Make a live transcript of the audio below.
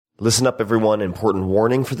Listen up, everyone. Important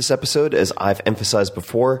warning for this episode. As I've emphasized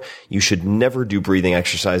before, you should never do breathing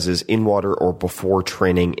exercises in water or before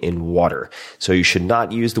training in water. So you should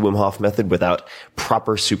not use the Wim Hof method without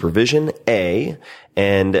proper supervision, A,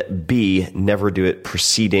 and B, never do it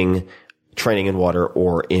preceding training in water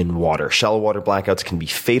or in water. Shallow water blackouts can be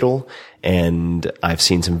fatal, and I've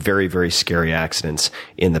seen some very, very scary accidents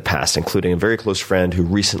in the past, including a very close friend who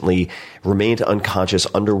recently remained unconscious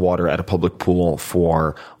underwater at a public pool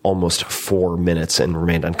for almost 4 minutes and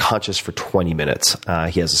remained unconscious for 20 minutes.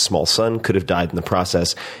 He has a small son, could have died in the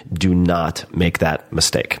process. Do not make that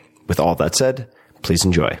mistake. With all that said, please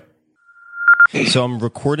enjoy. So I'm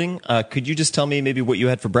recording. Could you just tell me maybe what you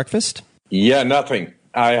had for breakfast? Yeah, nothing.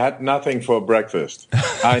 I had nothing for breakfast.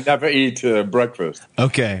 I never eat breakfast.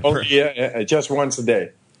 Okay. Only just once a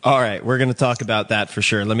day. All right. We're going to talk about that for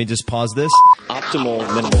sure. Let me just pause this. Optimal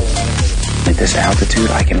minimal. At this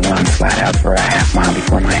altitude, I can run flat out for a half mile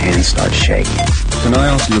before my hands start shaking. Can I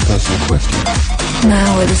ask you a personal question?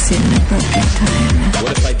 Now would seem an appropriate time.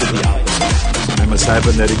 What if I did the opposite? I'm a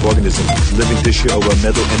cybernetic organism, living tissue over a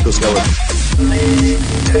metal endoskeleton.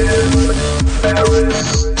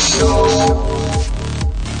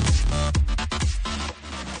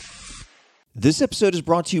 This episode is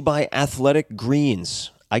brought to you by Athletic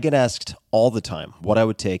Greens. I get asked all the time what I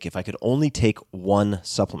would take if I could only take one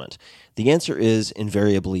supplement. The answer is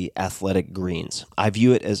invariably Athletic Greens. I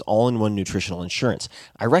view it as all-in-one nutritional insurance.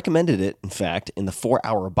 I recommended it, in fact, in the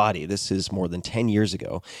 4-Hour Body. This is more than 10 years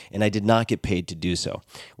ago, and I did not get paid to do so.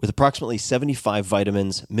 With approximately 75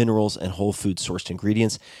 vitamins, minerals, and whole food sourced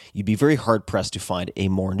ingredients, you'd be very hard-pressed to find a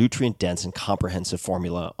more nutrient-dense and comprehensive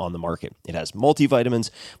formula on the market. It has multivitamins,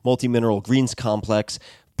 multi-mineral greens complex,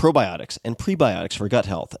 probiotics and prebiotics for gut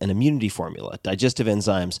health, an immunity formula, digestive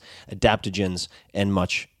enzymes, adaptogens, and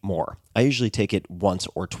much more. I usually take it once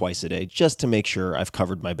or twice a day just to make sure I've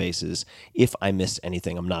covered my bases if I missed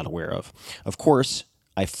anything I'm not aware of. Of course,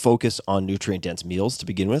 I focus on nutrient-dense meals to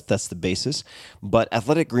begin with. That's the basis. But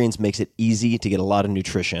Athletic Greens makes it easy to get a lot of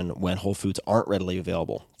nutrition when whole foods aren't readily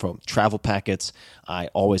available. From travel packets, I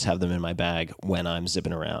always have them in my bag when I'm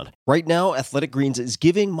zipping around. Right now, Athletic Greens is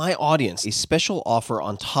giving my audience a special offer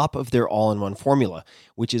on top of their all-in-one formula,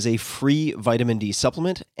 which is a free vitamin D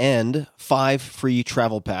supplement and 5 free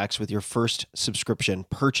travel packs with your first subscription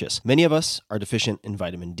purchase. Many of us are deficient in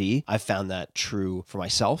vitamin D. I've found that true for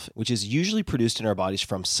myself, which is usually produced in our bodies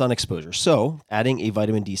from sun exposure. So, adding a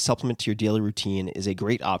vitamin D supplement to your daily routine is a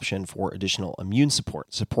great option for additional immune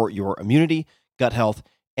support. Support your immunity, gut health,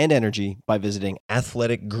 and energy by visiting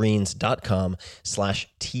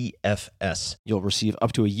athleticgreens.com/TFS. You'll receive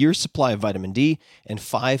up to a year's supply of vitamin D and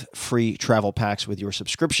 5 free travel packs with your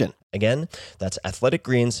subscription. Again, that's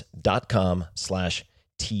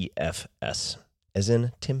athleticgreens.com/TFS, as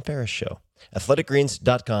in Tim Ferriss Show.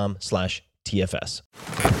 athleticgreens.com/TFS.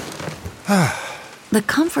 The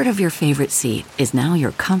comfort of your favorite seat is now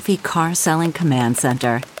your comfy car selling command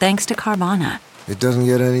center, thanks to Carvana. It doesn't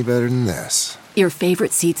get any better than this. Your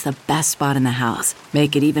favorite seat's the best spot in the house.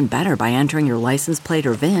 Make it even better by entering your license plate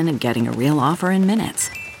or VIN and getting a real offer in minutes.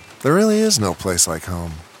 There really is no place like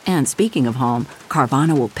home. And speaking of home,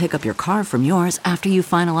 Carvana will pick up your car from yours after you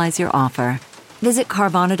finalize your offer. Visit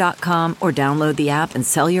Carvana.com or download the app and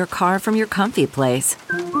sell your car from your comfy place.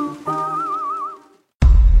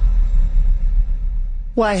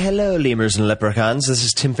 Why, hello, lemurs and leprechauns. This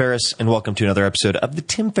is Tim Ferriss, and welcome to another episode of The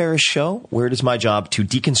Tim Ferriss Show, where it is my job to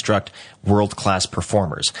deconstruct world-class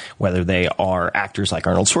performers, whether they are actors like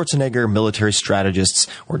Arnold Schwarzenegger, military strategists,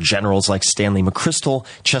 or generals like Stanley McChrystal,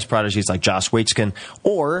 chess prodigies like Josh Waitzkin,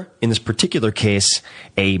 or, in this particular case,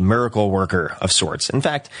 a miracle worker of sorts. In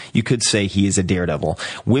fact, you could say he is a daredevil.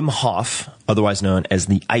 Wim Hof, otherwise known as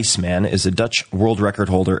the Iceman, is a Dutch world record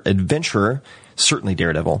holder, adventurer, certainly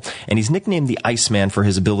daredevil, and he's nicknamed the Iceman for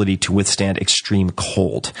his ability to withstand extreme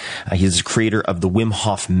cold. He is the creator of the Wim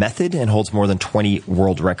Hof method and holds more than 20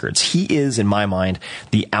 world records. He is, in my mind,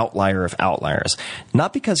 the outlier of outliers.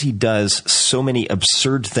 Not because he does so many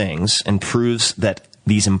absurd things and proves that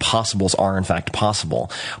these impossibles are in fact possible,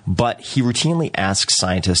 but he routinely asks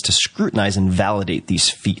scientists to scrutinize and validate these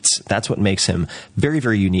feats. That's what makes him very,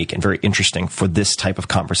 very unique and very interesting for this type of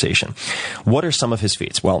conversation. What are some of his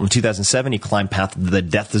feats? Well, in 2007, he climbed past the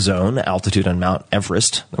death zone altitude on Mount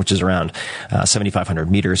Everest, which is around 7,500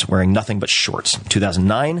 meters, wearing nothing but shorts. In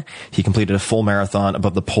 2009, he completed a full marathon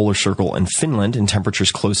above the polar circle in Finland in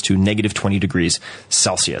temperatures close to negative 20 degrees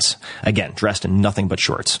Celsius. Again, dressed in nothing but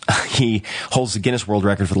shorts. He holds the Guinness world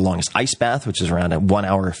record for the longest ice bath, which is around 1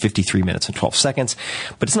 hour, 53 minutes and 12 seconds.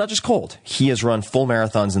 But it's not just cold. He has run full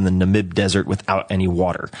marathons in the Namib Desert without any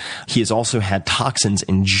water. He has also had toxins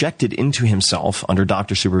injected into himself under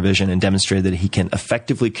doctor supervision and demonstrated that he can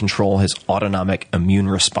effectively control his autonomic immune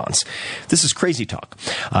response. This is crazy talk.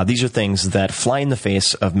 These are things that fly in the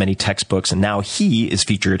face of many textbooks, and now he is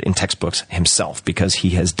featured in textbooks himself because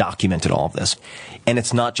he has documented all of this. And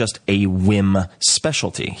it's not just a Wim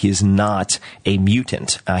specialty. He is not a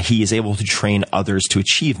mutant. He is able to train others to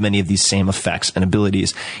achieve many of these same effects and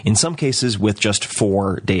abilities, in some cases with just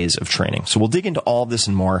 4 days of training. So we'll dig into all of this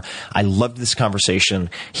and more. I loved this conversation.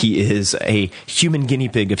 He is a human guinea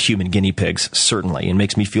pig of human guinea pigs, certainly, and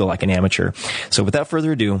makes me feel like an amateur. So without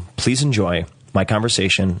further ado, please enjoy my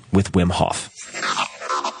conversation with Wim Hof.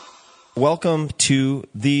 Welcome to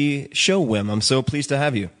the show, Wim. I'm so pleased to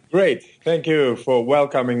have you. Great. Thank you for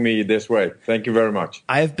welcoming me this way. Thank you very much.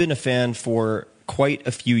 I've been a fan for quite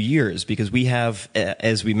a few years because we have,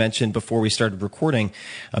 as we mentioned before we started recording,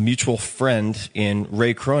 a mutual friend in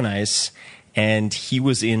Ray Cronise, and he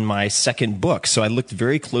was in my second book. So I looked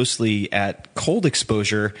very closely at cold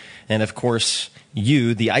exposure, and of course,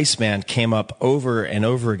 you, the Iceman, came up over and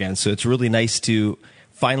over again. So it's really nice to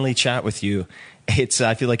finally chat with you.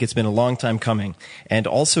 I feel like it's been a long time coming, and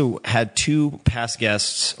also had 3 past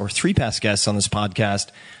guests on this podcast,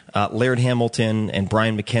 Laird Hamilton and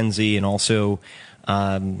Brian McKenzie, and also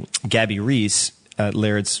Gabby Reese,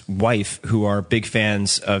 Laird's wife, who are big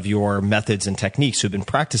fans of your methods and techniques, who've been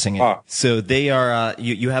practicing it. So they are,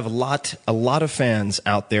 you have a lot of fans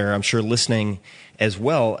out there, I'm sure, listening as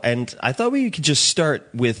well. And I thought we could just start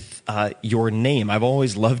with your name. I've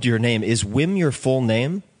always loved your name. Is Wim your full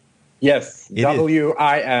name? Yes,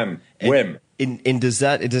 W-I-M, Wim. And does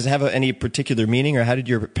it have any particular meaning, or how did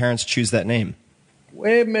your parents choose that name?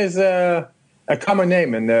 Wim is a common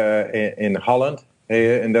name in Holland,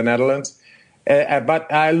 in the Netherlands.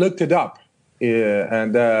 But I looked it up,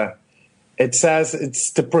 and it says it's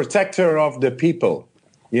the protector of the people.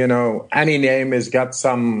 You know, any name has got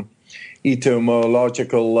some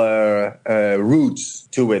etymological roots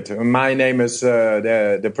to it. My name is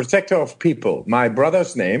the protector of people. My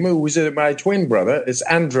brother's name, who is my twin brother, is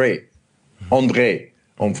André. André,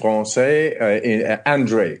 en français,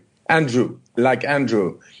 Andrew, like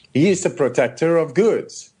Andrew. He is the protector of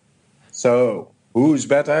goods. So who's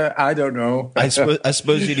better? I don't know. I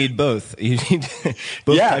suppose you need both. You need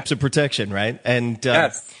both types of protection, right? And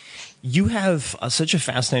yes. You have such a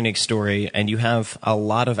fascinating story, and you have a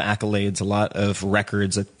lot of accolades, a lot of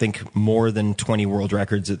records. I think more than 20 world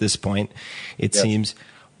records at this point, it seems.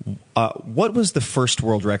 What was the first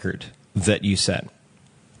world record that you set?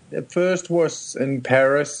 The first was in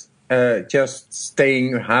Paris, just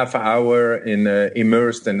staying half hour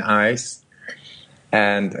immersed in ice.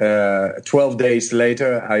 And 12 days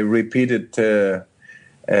later, I repeated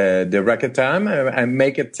the record time and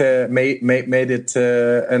made it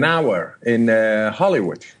an hour in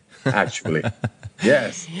Hollywood, actually.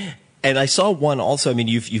 Yes. And I saw one also. I mean,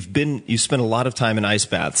 you've spent a lot of time in ice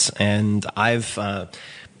baths, and I've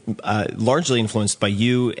largely influenced by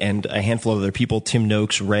you and a handful of other people, Tim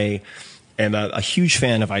Noakes, Ray, and a huge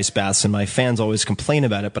fan of ice baths. And my fans always complain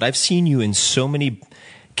about it, but I've seen you in so many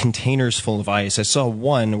containers full of ice. I saw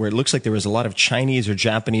one where it looks like there was a lot of Chinese or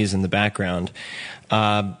Japanese in the background.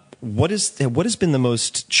 What has been the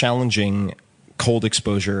most challenging cold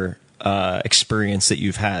exposure experience that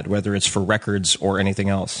you've had, whether it's for records or anything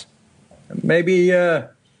else? Maybe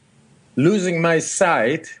losing my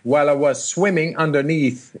sight while I was swimming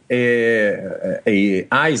underneath a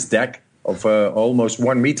ice deck of almost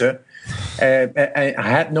 1 meter. I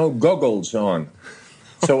had no goggles on.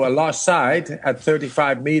 So I lost sight at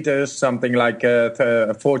 35 meters, something like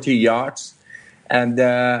 40 yards. And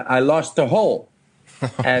I lost the hole.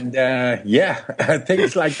 And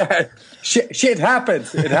things like that. Shit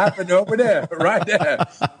happens. It happened over there, right there,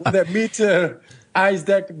 with a meter ice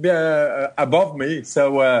deck above me.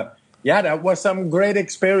 So, that was some great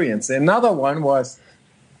experience. Another one was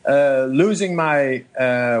losing my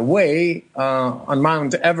way on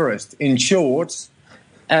Mount Everest in shorts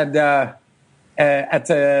and at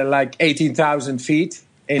like 18,000 feet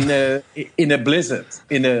in a blizzard,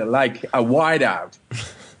 in a whiteout.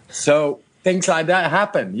 So things like that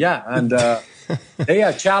happen, and they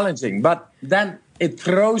are challenging. But then it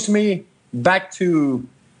throws me back to,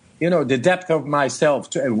 the depth of myself,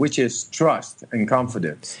 which is trust and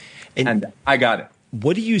confidence. And I got it.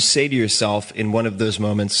 What do you say to yourself in one of those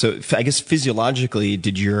moments? So I guess physiologically,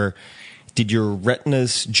 did your did your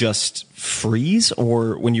retinas just freeze?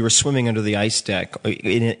 Or when you were swimming under the ice deck,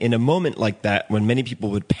 in a moment like that, when many people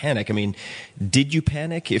would panic, I mean, did you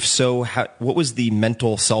panic? If so, what was the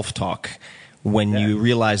mental self-talk when you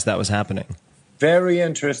realized that was happening? Very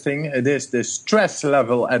interesting. It is the stress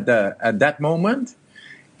level at that moment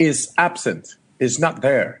is absent. It's not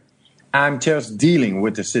there. I'm just dealing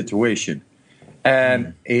with the situation.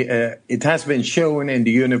 And it has been shown in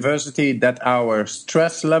the university that our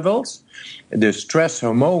stress levels, the stress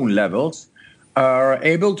hormone levels, are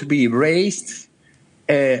able to be raised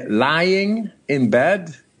lying in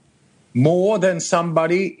bed more than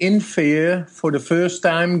somebody in fear for the first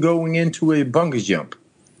time going into a bungee jump.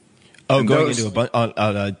 Oh, and doing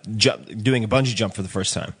a bungee jump for the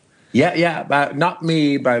first time. Yeah, but not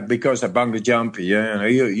me, but because a bungee jump,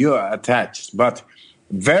 you are attached. But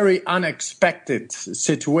very unexpected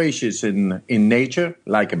situations in nature,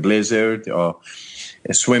 like a blizzard or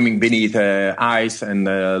swimming beneath ice and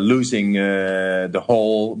losing the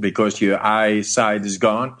hole because your eyesight is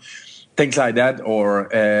gone. Things like that, or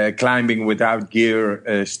climbing without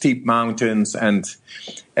gear, steep mountains and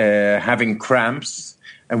having cramps.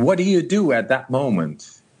 And what do you do at that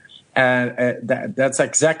moment? And that's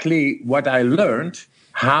exactly what I learned,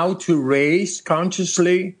 how to raise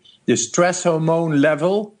consciously the stress hormone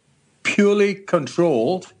level, purely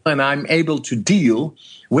controlled, and I'm able to deal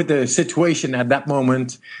with the situation at that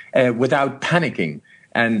moment without panicking.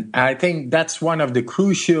 And I think that's one of the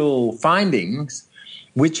crucial findings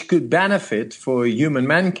which could benefit for human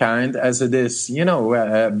mankind, as it is,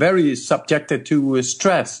 very subjected to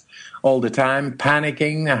stress all the time,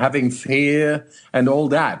 panicking, having fear, and all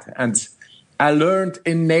that. And I learned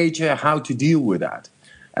in nature how to deal with that.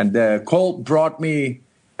 And Colt brought me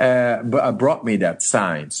that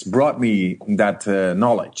science, brought me that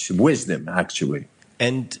knowledge, wisdom, actually.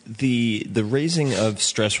 And the raising of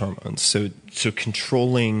stress hormones, so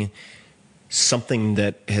controlling something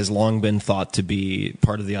that has long been thought to be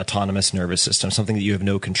part of the autonomous nervous system, something that you have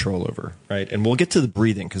no control over, right? And we'll get to the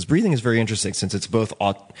breathing, because breathing is very interesting since it's both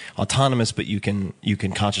autonomous, but you can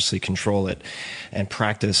consciously control it and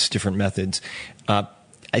practice different methods.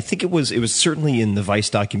 I think it was certainly in the Vice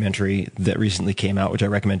documentary that recently came out, which I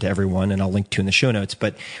recommend to everyone, and I'll link to in the show notes.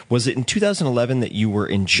 But was it in 2011 that you were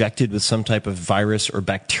injected with some type of virus or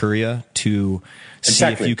bacteria to see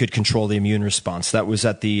if you could control the immune response? That was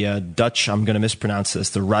at the Dutch, I'm going to mispronounce this,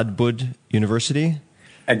 the Radboud University?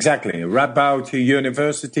 Exactly. Radboud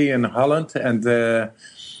University in Holland and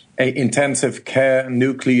intensive care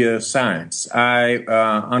nuclear science. I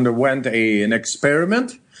underwent an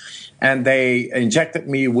experiment. And they injected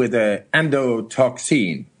me with an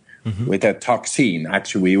endotoxin, with a toxin,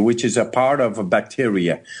 actually, which is a part of a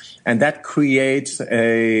bacteria. And that creates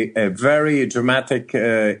a very dramatic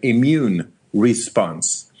immune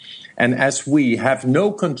response. And as we have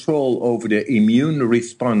no control over the immune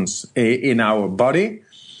response in our body,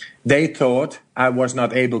 they thought I was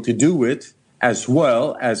not able to do it as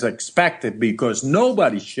well as expected, because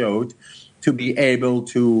nobody showed to be able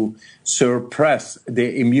to suppress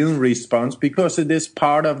the immune response, because it is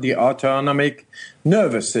part of the autonomic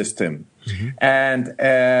nervous system. And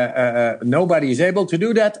nobody is able to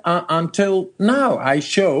do that until now. I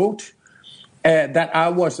showed that I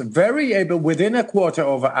was very able, within a quarter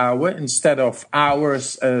of an hour, instead of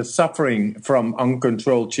hours suffering from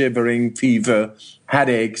uncontrolled shivering, fever,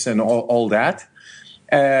 headaches, and all that.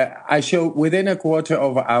 I showed within a quarter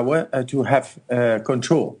of an hour to have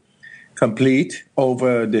complete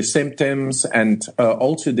over the symptoms, and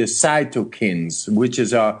also the cytokines, which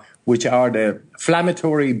are the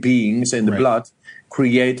inflammatory beings in the blood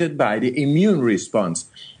created by the immune response.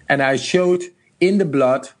 And I showed in the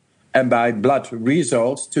blood and by blood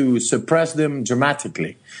results to suppress them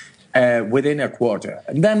dramatically within a quarter.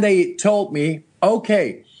 And then they told me,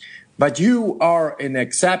 okay, but you are an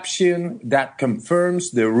exception that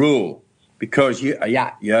confirms the rule, because you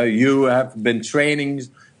have been training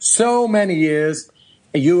so many years,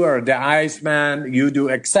 you are the Iceman, you do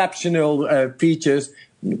exceptional features,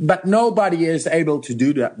 but nobody is able to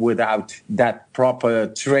do that without that proper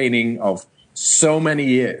training of so many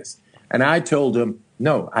years. And I told them,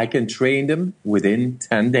 no, I can train them within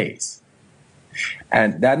 10 days.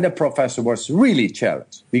 And then the professor was really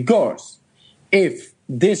challenged, because if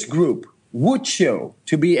this group would show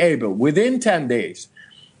to be able within 10 days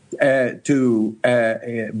to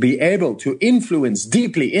be able to influence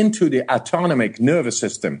deeply into the autonomic nervous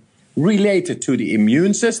system related to the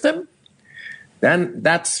immune system, then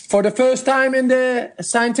that's for the first time in the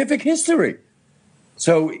scientific history.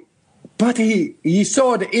 So, but he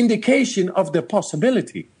saw the indication of the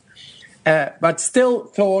possibility, but still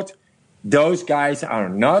thought those guys are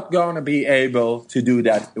not going to be able to do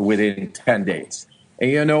that within 10 days.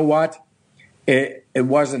 And you know what? It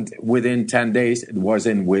wasn't within 10 days. It was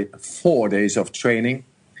with 4 days of training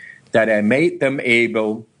that I made them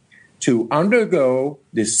able to undergo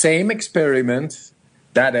the same experiment.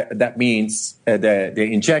 That means the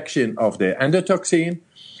injection of the endotoxin,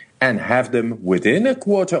 and have them within a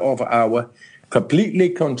quarter of an hour completely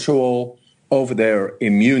control over their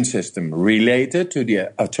immune system related to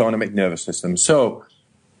the autonomic nervous system. So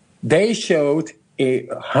they showed a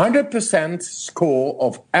 100% score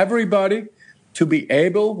of everybody to be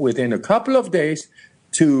able within a couple of days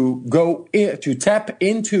to go to tap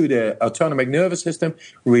into the autonomic nervous system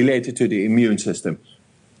related to the immune system.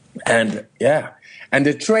 And and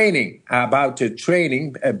the training, prior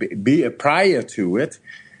to it,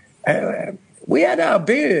 we had our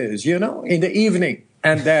beers, in the evening,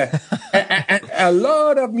 and a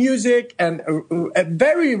lot of music, and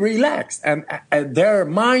very relaxed. And their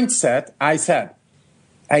mindset, I said,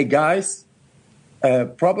 hey guys,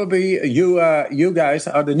 probably you guys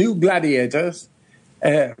are the new gladiators.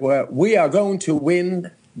 Where we are going to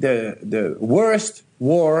win the worst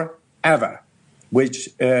war ever, which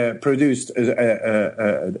produced the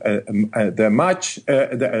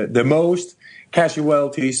most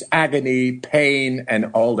casualties, agony, pain, and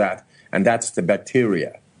all that. And that's the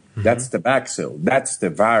bacteria. Mm-hmm. That's the bacille. That's the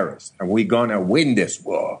virus. And we're going to win this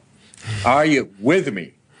war. Are you with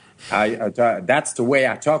me? That's the way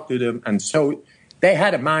I talk to them. And so they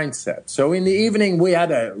had a mindset. So in the evening, we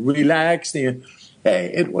had a relaxed...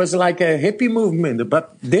 It was like a hippie movement,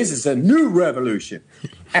 but this is a new revolution.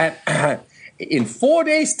 And in 4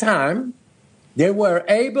 days' time, they were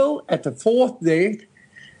able, at the 4th day,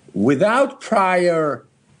 without prior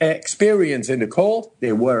experience in the cold,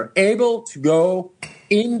 they were able to go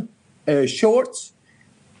in shorts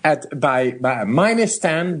by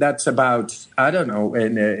 -10. That's about, I don't know,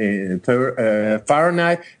 in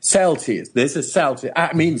Fahrenheit, Celsius. This is Celsius.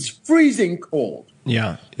 I mean, it's freezing cold.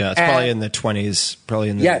 Yeah. It's probably in the 20s. Probably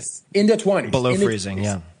in the in the 20s, below freezing. 20s.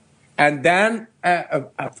 Yeah. And then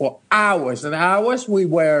for hours and hours, we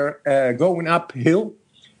were going uphill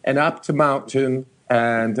and up the mountain,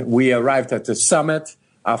 and we arrived at the summit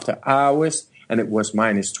after hours, and it was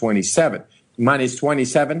 -27.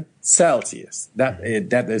 -27 Celsius.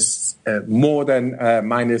 That is more than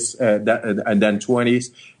minus and then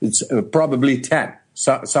 20s. It's probably 10,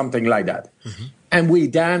 something like that. Mm-hmm. And we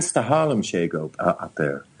danced the Harlem Shake up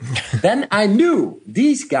there. Then I knew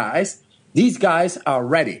these guys are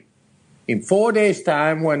ready. In 4 days'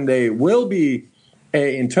 time, when they will be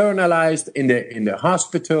internalized in the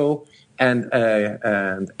hospital and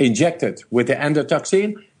injected with the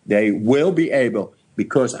endotoxin, they will be able.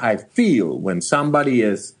 Because I feel when somebody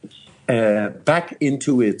is back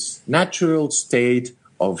into its natural state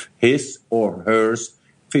of his or her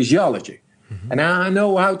physiology. Mm-hmm. And I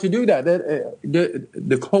know how to do that.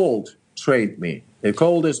 The cold trained me. The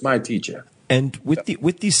cold is my teacher. And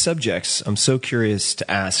with these subjects, I'm so curious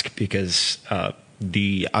to ask because I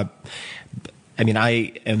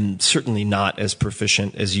am certainly not as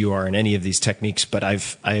proficient as you are in any of these techniques, but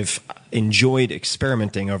I've enjoyed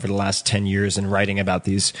experimenting over the last 10 years and writing about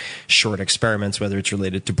these short experiments, whether it's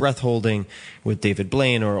related to breath holding with David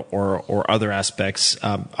Blaine or other aspects.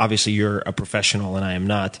 Obviously, you're a professional and I am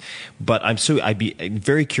not, but I'd be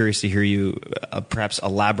very curious to hear you perhaps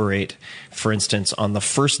elaborate, for instance, on the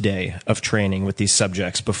first day of training with these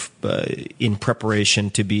subjects in preparation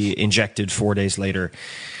to be injected 4 days later.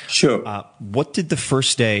 Sure. What did the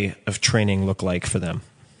first day of training look like for them?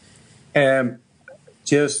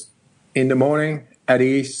 Just in the morning at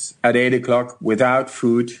 8 o'clock, without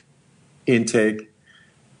food intake,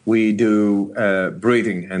 we do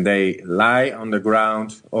breathing, and they lie on the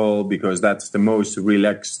ground, all because that's the most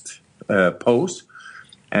relaxed pose.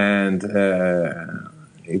 And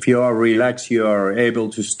if you are relaxed, you are able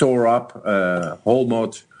to store up a whole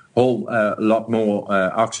lot more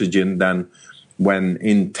oxygen than when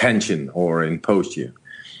in tension or in posture.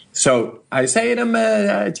 So I say to them,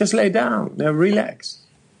 just lay down, relax.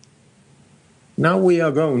 Now we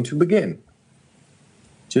are going to begin.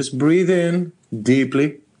 Just breathe in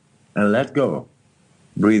deeply and let go.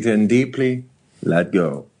 Breathe in deeply, let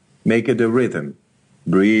go. Make it a rhythm.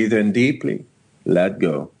 Breathe in deeply, let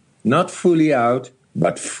go. Not fully out,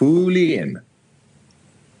 but fully in.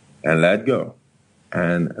 And let go.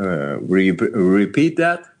 And repeat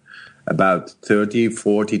that about 30,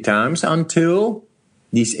 40 times until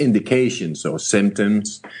these indications or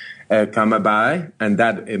symptoms come by, and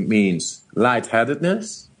that it means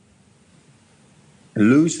lightheadedness,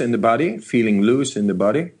 loose in the body, feeling loose in the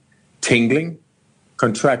body, tingling,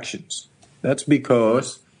 contractions. That's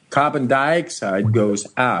because carbon dioxide goes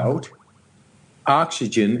out,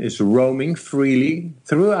 oxygen is roaming freely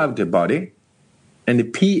throughout the body, and the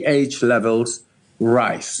pH levels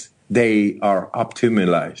rise. They are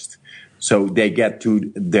optimized, so they get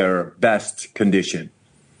to their best condition.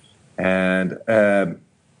 And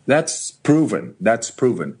that's proven.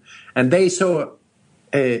 And they saw,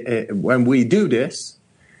 when we do this,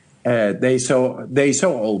 they saw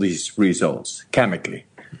all these results chemically.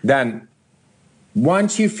 Then,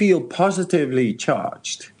 once you feel positively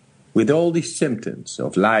charged with all these symptoms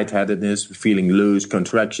of lightheadedness, feeling loose,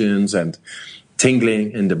 contractions, and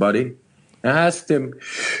tingling in the body, ask them,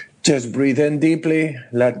 just breathe in deeply,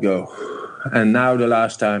 let go. And now the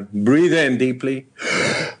last time, breathe in deeply,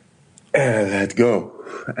 let go.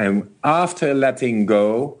 And after letting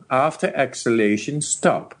go, after exhalation,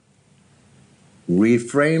 stop.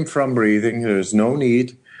 Refrain from breathing. There's no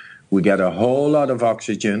need. We get a whole lot of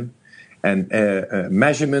oxygen, and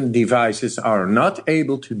measurement devices are not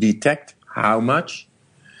able to detect how much.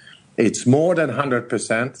 It's more than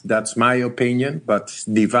 100%. That's my opinion, but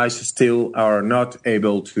devices still are not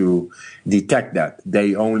able to detect that.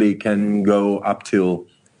 They only can go up till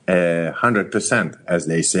 100%, as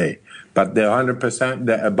they say. But the 100%,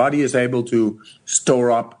 the body is able to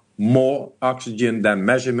store up more oxygen than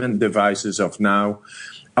measurement devices of now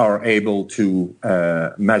are able to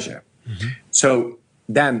measure. Mm-hmm. So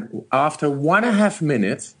then after 1.5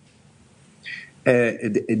 minutes,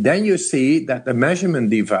 then you see that the measurement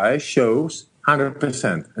device shows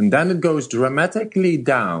 100%. And then it goes dramatically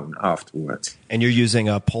down afterwards. And you're using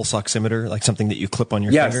a pulse oximeter, like something that you clip on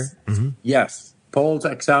your finger? Mm-hmm. Yes. Pulse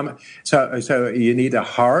oximeter. So you need a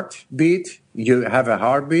heartbeat. You have a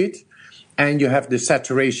heartbeat. And you have the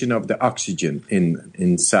saturation of the oxygen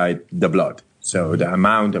inside the blood, so the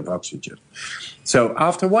amount of oxygen. So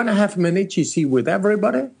after 1.5 minutes, you see with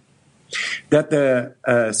everybody that the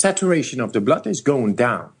saturation of the blood is going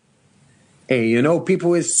down. And, people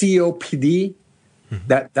with COPD,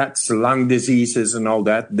 that's lung diseases and all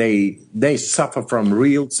that, they suffer from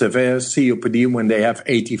real severe COPD when they have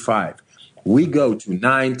 85. We go to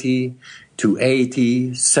 90, to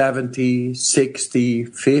 80, 70, 60,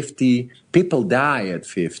 50. People die at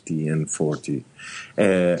 50 and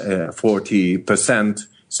 40%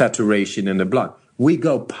 saturation in the blood. We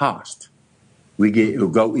go past. We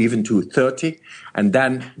go even to 30, and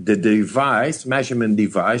then the device, measurement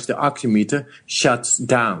device, the oximeter, shuts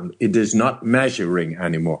down. It is not measuring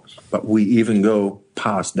anymore, but we even go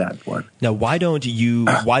past that one. Now, why don't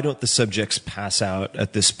the subjects pass out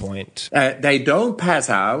at this point? They don't pass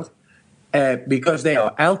out because they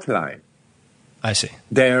are alkaline. I see.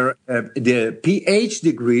 The pH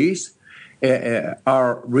degrees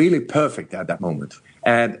are really perfect at that moment.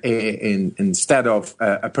 And instead of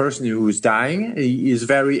a person who is dying, he is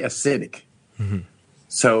very acidic. Mm-hmm.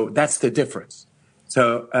 So that's the difference.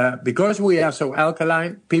 So because we are so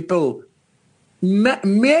alkaline, people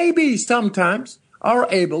maybe sometimes are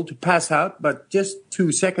able to pass out, but just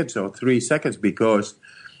 2 seconds or 3 seconds because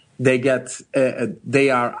they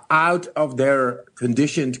are out of their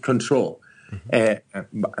conditioned control.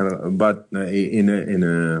 Mm-hmm. But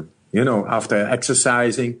after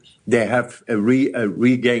exercising, they have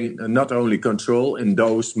regained not only control in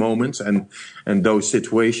those moments and those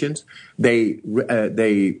situations. They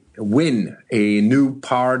win a new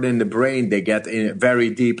part in the brain. They get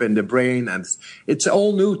very deep in the brain, and it's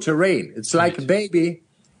all new terrain. It's like a baby.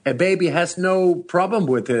 A baby has no problem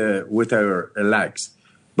with her legs,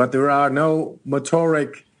 but there are no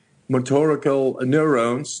motorical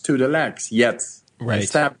neurons to the legs yet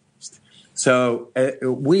established. So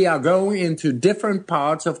we are going into different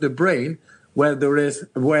parts of the brain where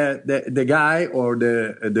the guy or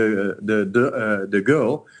the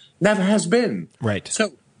girl never has been. Right.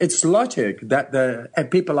 So it's logic that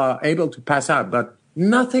people are able to pass out, but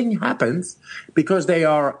nothing happens because they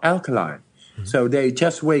are alkaline. Mm-hmm. So they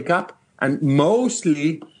just wake up, and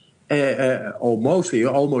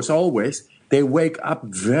almost always, they wake up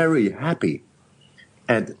very happy.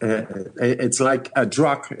 And it's like a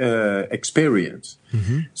drug experience.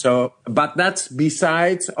 Mm-hmm. So, but that's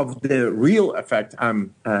besides of the real effect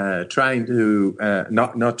I'm trying to,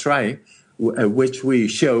 which we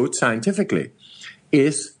showed scientifically,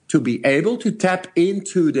 is to be able to tap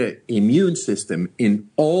into the immune system in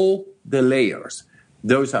all the layers.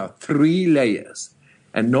 Those are 3 layers.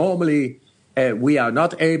 And normally we are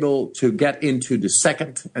not able to get into the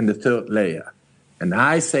second and the third layer. And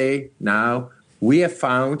I say now, we have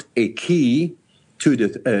found a key to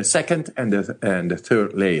the second and the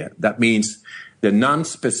third layer. That means the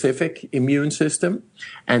non-specific immune system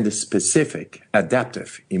and the specific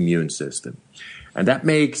adaptive immune system. And that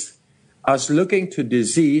makes us looking to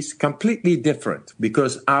disease completely different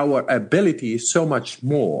because our ability is so much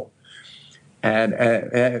more. And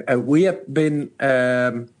we have been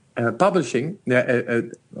publishing,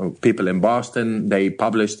 people in Boston, they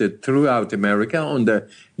published it throughout America on the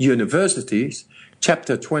universities,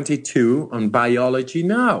 chapter 22 on Biology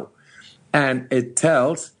Now. And it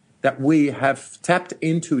tells that we have tapped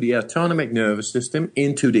into the autonomic nervous system,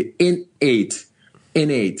 into the innate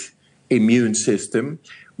immune system,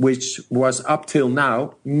 which was up till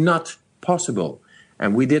now not possible.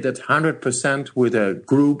 And we did it 100% with a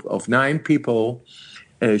group of 9 people,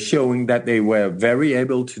 showing that they were very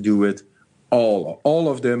able to do it, all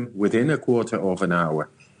of them within a quarter of an hour,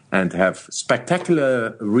 and have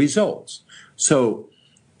spectacular results. So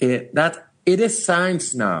that it is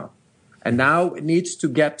science now. And now it needs to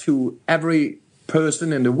get to every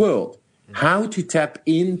person in the world how to tap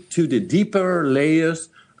into the deeper layers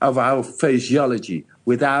of our physiology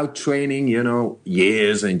without training,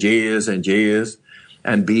 years and years and years,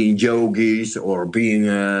 and being yogis or being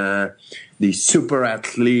these super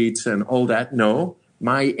athletes and all that. No,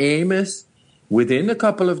 my aim is within a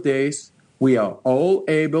couple of days, we are all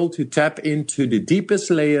able to tap into the deepest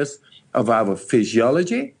layers of our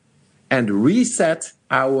physiology and reset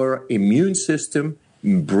our immune system,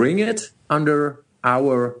 bring it under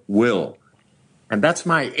our will. And that's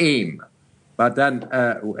my aim. But then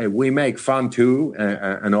we make fun too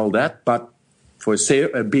and all that. But for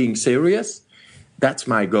being serious, that's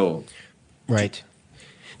my goal. Right.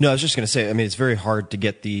 No, I was just going to say, I mean, it's very hard to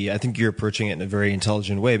get I think you're approaching it in a very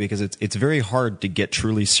intelligent way because it's very hard to get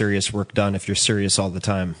truly serious work done if you're serious all the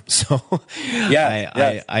time. So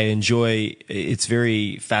I enjoy, it's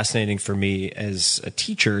very fascinating for me as a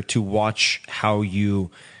teacher to watch how you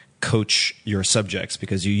coach your subjects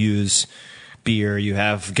because you use beer, you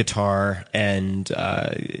have guitar, and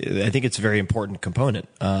I think it's a very important component.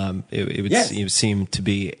 It would seem to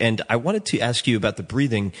be. And I wanted to ask you about the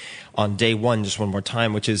breathing on day one, just one more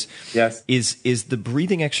time, which is, is the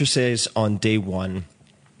breathing exercise on day one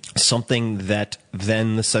something that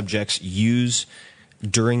then the subjects use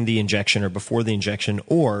during the injection or before the injection,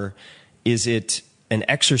 or is it an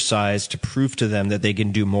exercise to prove to them that they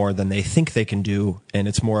can do more than they think they can do, and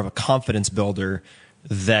it's more of a confidence builder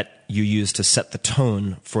that you use to set the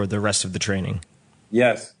tone for the rest of the training?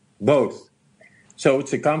 Yes, both. So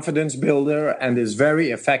it's a confidence builder and is very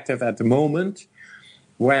effective at the moment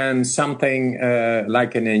when something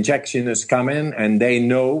like an injection is coming and they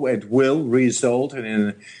know it will result in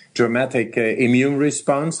a dramatic immune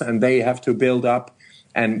response, and they have to build up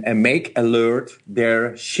and make alert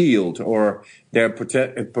their shield or their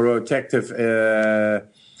protective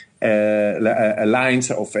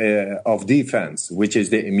lines of defense, which is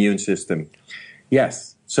the immune system.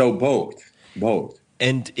 Yes, so both.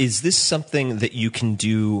 And is this something that you can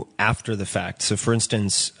do after the fact? So, for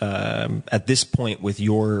instance, at this point with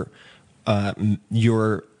your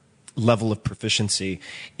level of proficiency,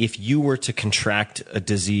 if you were to contract a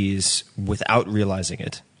disease without realizing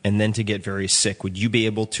it and then to get very sick, would you be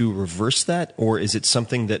able to reverse that, or is it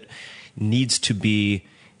something that needs to be?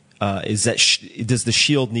 Does the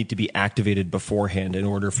shield need to be activated beforehand in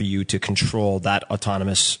order for you to control that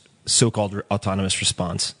so-called autonomous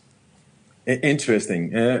response? Interesting.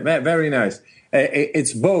 Very nice.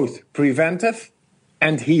 It's both preventive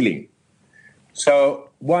and healing. So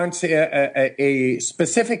once a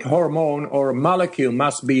specific hormone or molecule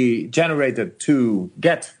must be generated to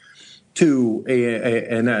get to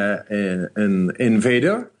an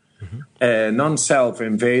invader, a non-self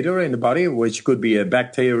invader in the body, which could be a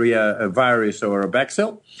bacteria, a virus, or a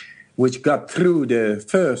bacille, which got through the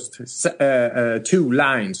first 2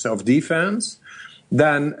 lines of defense,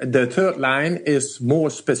 then the third line is more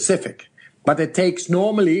specific. But it takes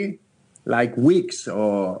normally like weeks,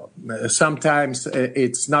 or sometimes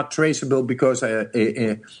it's not traceable because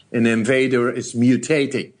an invader is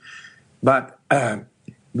mutating. But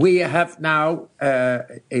we have now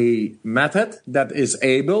a method that is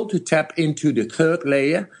able to tap into the third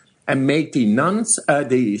layer and make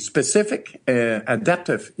the specific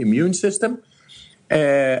adaptive immune system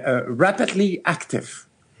rapidly active,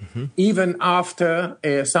 even after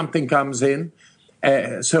something comes in.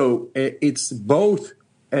 So it's both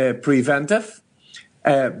preventive,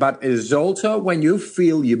 but it is also when you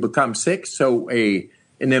feel you become sick, so an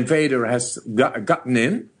invader has gotten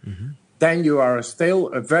in, then you are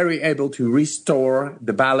still very able to restore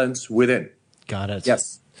the balance within. Got it.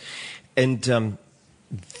 Yes. And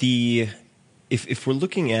if we're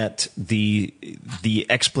looking at the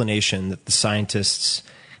explanation that the scientists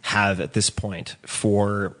have at this point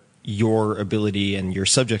for your ability and your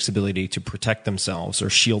subject's ability to protect themselves or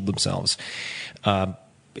shield themselves,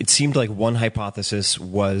 it seemed like one hypothesis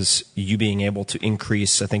was you being able to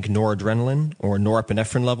increase, I think, noradrenaline or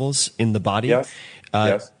norepinephrine levels in the body. Yes.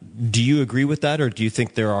 Yes. Do you agree with that, or do you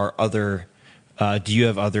think there are other? Do you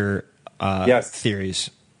have other theories?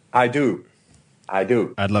 I do.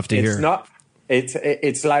 I'd love to hear.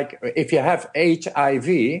 It's like if you have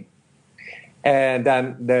HIV, and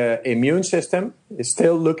then the immune system is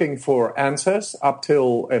still looking for answers up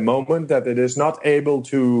till a moment that it is not able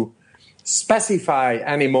to specify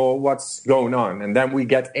anymore what's going on, and then we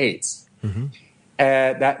get AIDS. Mm-hmm.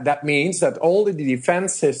 That means that all the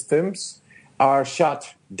defense systems are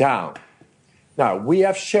shut down. Now, we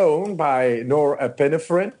have shown by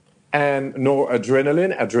norepinephrine and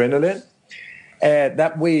adrenaline,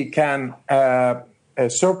 that we can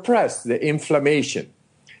suppress the inflammation.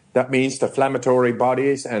 That means the inflammatory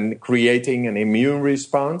bodies and creating an immune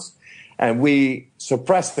response, and we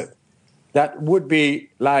suppress it. That would be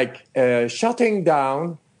like shutting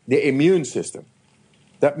down the immune system.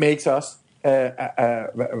 That makes us,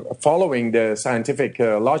 following the scientific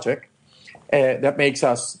logic, that makes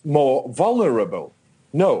us more vulnerable.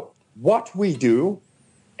 No, what we do,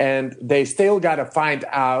 and they still got to find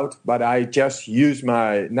out, but I just use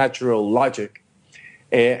my natural logic,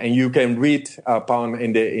 and you can read upon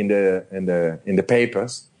in the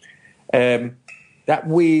papers, that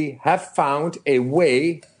we have found a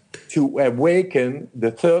way to awaken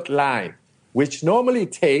the third line, which normally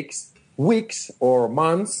takes weeks or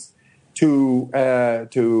months to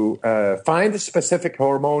find a specific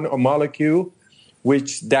hormone or molecule,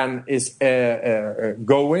 which then is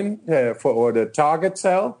going for the target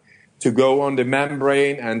cell to go on the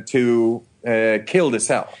membrane and to kill the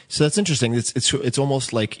cell. So that's interesting. It's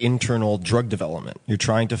almost like internal drug development. You're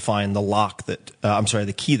trying to find the lock that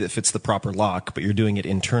the key that fits the proper lock, but you're doing it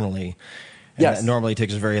internally. And yes. That normally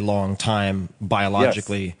takes a very long time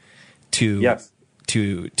biologically to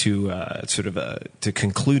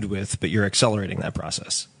conclude with, but you're accelerating that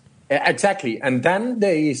process. Exactly, and then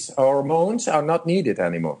these hormones are not needed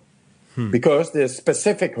anymore. Because the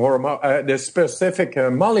specific hormone,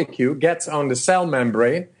 molecule gets on the cell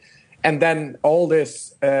membrane, and then all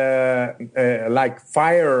this, like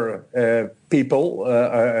fire people,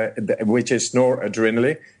 which is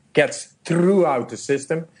noradrenaline, gets throughout the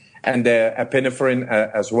system, and the epinephrine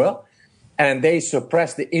as well, and they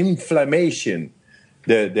suppress the inflammation,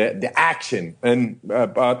 the action, and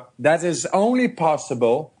but that is only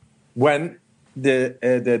possible when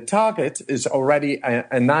the target is already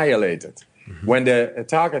annihilated, when the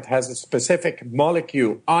target has a specific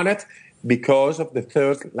molecule on it because of the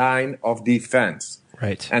third line of defense.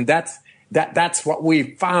 Right. And that's what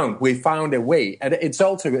we found. We found a way. And it's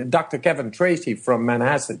also Dr. Kevin Tracy from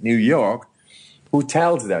Manhasset, New York, who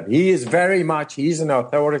tells that. He's an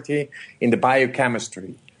authority in the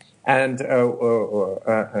biochemistry. And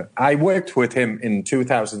I worked with him in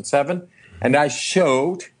 2007, and I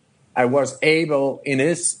was able in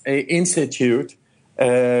his institute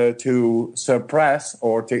to suppress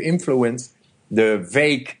or to influence the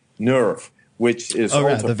vagus nerve, which is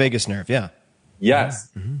the vagus nerve, yeah. Yes.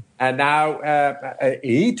 Mm-hmm. And now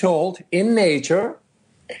he told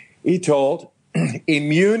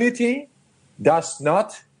immunity does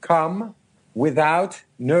not come without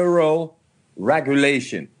neural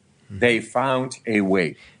regulation. Mm-hmm. They found a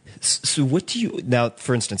way. So what do you now?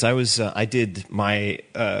 For instance, I did my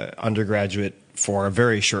undergraduate for a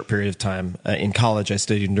very short period of time in college. I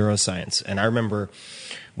studied neuroscience, and I remember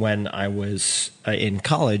when I was in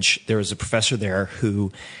college, there was a professor there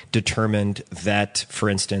who determined that, for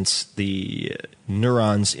instance, the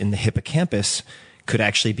neurons in the hippocampus could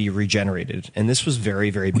actually be regenerated. And this was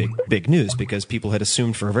very, very big news, because people had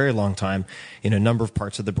assumed for a very long time in a number of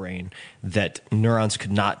parts of the brain that neurons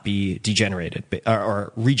could not be degenerated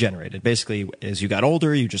or regenerated. Basically, as you got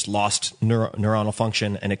older, you just lost neuronal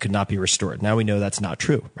function and it could not be restored. Now we know that's not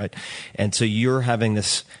true, right? And so you're having a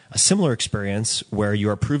similar experience where you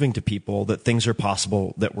are proving to people that things are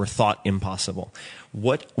possible that were thought impossible.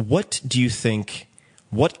 What do you think?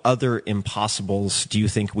 What other impossibles do you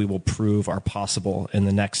think we will prove are possible in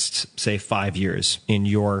the next, say, 5 years in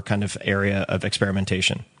your kind of area of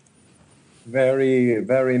experimentation? Very,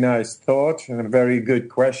 very nice thought and a very good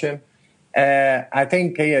question. I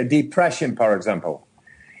think depression, for example,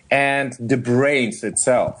 and the brains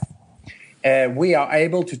itself. We are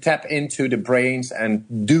able to tap into the brains and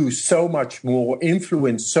do so much more,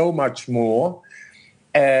 influence so much more,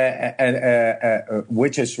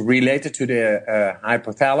 which is related to the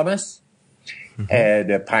hypothalamus,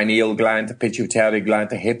 the pineal gland, the pituitary gland,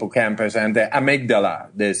 the hippocampus, and the amygdala,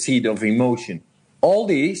 the seat of emotion. All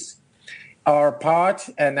these are part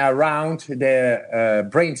and around the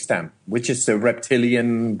brainstem, which is the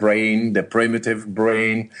reptilian brain, the primitive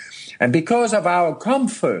brain. And because of our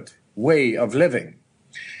comfort way of living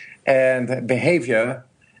and behavior,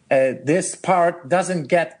 this part doesn't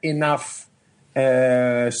get enough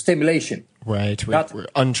stimulation. Right, we're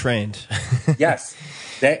untrained. Yes,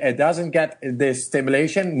 it doesn't get the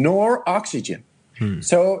stimulation nor oxygen.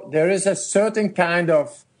 So there is a certain kind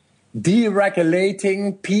of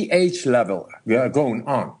deregulating pH level going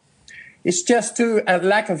on. It's just to a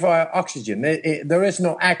lack of oxygen. There is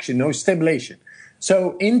no action, no stimulation.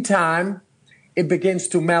 So in time, it begins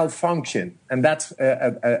to malfunction, and that's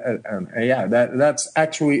that's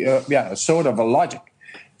actually a sort of a logic.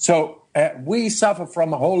 So we suffer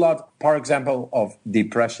from a whole lot, for example, of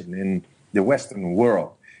depression in the Western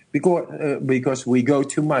world because we go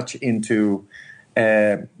too much into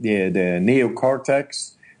the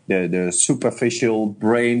neocortex, the superficial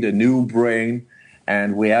brain, the new brain,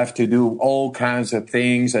 and we have to do all kinds of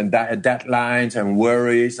things and deadlines and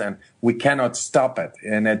worries, and we cannot stop it,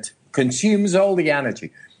 and it consumes all the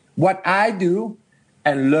energy. What I do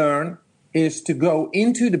and learn is to go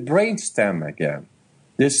into the brainstem again.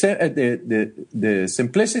 The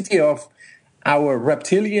simplicity of our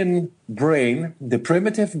reptilian brain, the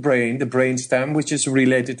primitive brain, the brainstem, which is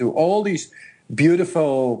related to all these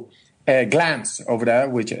beautiful glands over there,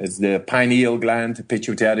 which is the pineal gland, the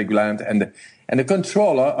pituitary gland, and the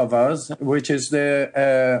controller of us, which is the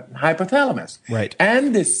hypothalamus. Right.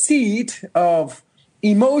 And the seat of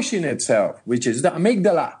emotion itself, which is the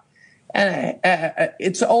amygdala.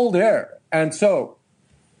 It's all there. And so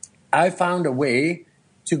I found a way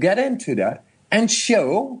to get into that and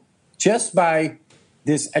show, just by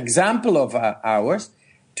this example of ours,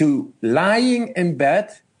 to lying in bed,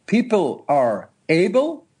 people are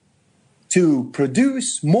able to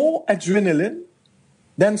produce more adrenaline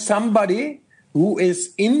than somebody who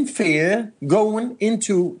is in fear going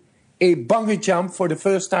into a bungee jump for the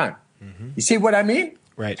first time. Mm-hmm. You see what I mean?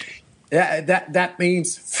 Right. That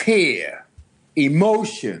means fear,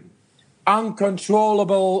 emotion,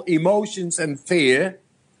 uncontrollable emotions and fear.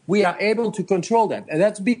 We are able to control that. And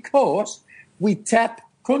that's because we tap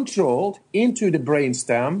controlled into the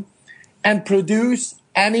brainstem and produce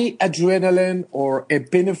any adrenaline or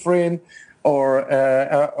epinephrine or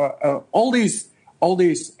all these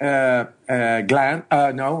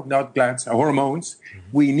hormones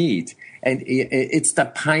we need. And it's the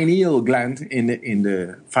pineal gland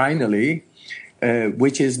finally,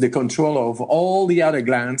 which is the controller of all the other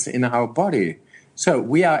glands in our body. So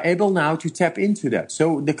we are able now to tap into that.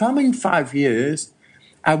 So the coming 5 years,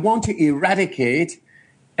 I want to eradicate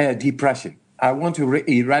depression. I want to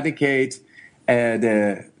eradicate a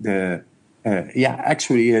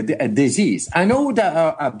disease. I know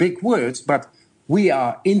that are big words, but we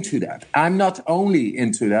are into that. I'm not only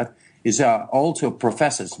into that. Is also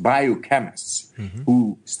professors, biochemists,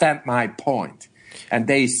 who stand my point. And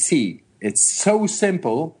they see it's so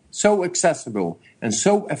simple, so accessible, and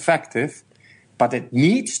so effective, but it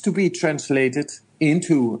needs to be translated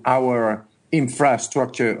into our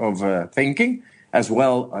infrastructure of thinking as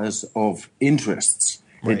well as of interests.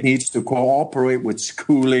 Right. It needs to cooperate with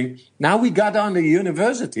schooling. Now we got on the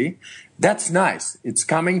university. That's nice. It's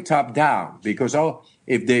coming top down because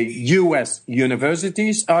if the U.S.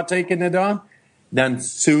 universities are taking it on, then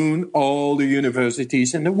soon all the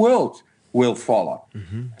universities in the world will follow.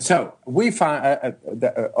 Mm-hmm. So we find,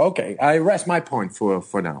 okay, I rest my point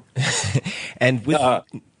for now. And with,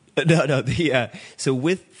 so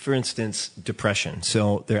with, for instance, depression.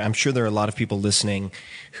 So I'm sure there are a lot of people listening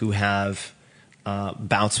who have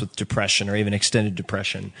bouts with depression or even extended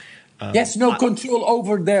depression. Yes, no control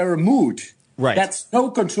over their mood. Right. That's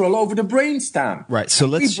no control over the brainstem. Right. So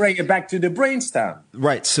we bring it back to the brainstem.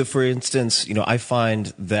 Right. So, for instance, I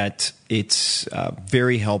find that it's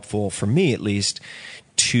very helpful for me, at least,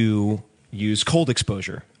 to use cold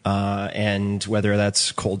exposure, and whether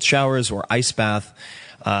that's cold showers or ice bath.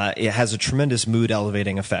 It has a tremendous mood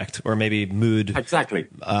elevating effect, or maybe mood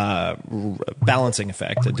balancing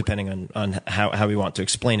effect, depending on how we want to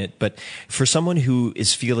explain it. But for someone who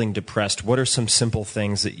is feeling depressed, what are some simple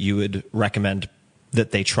things that you would recommend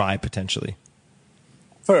that they try potentially?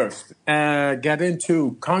 First, get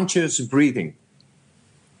into conscious breathing,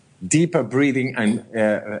 deeper breathing,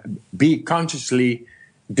 and be consciously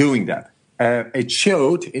doing that. It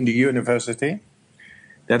showed in the university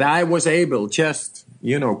that I was able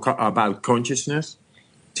about consciousness,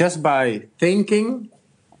 just by thinking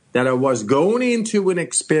that I was going into an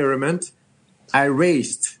experiment. I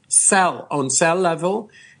raised cell level,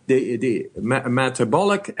 the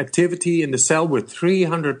metabolic activity in the cell with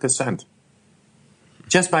 300%,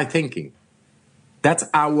 just by thinking. That's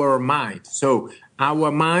our mind. So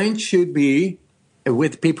our mind should be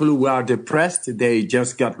with people who are depressed. They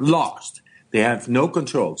just got lost. They have no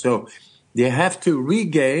control. So they have to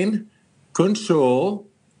regain control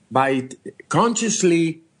by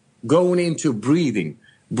consciously going into breathing.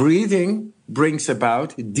 Breathing brings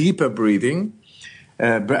about deeper breathing,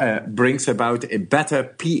 brings about a better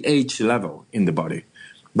pH level in the body.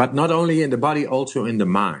 But not only in the body, also in the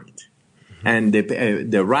mind. And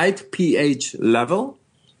the right pH level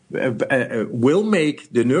will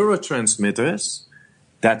make the neurotransmitters,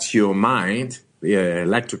 that's your mind,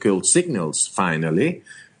 electrical signals finally,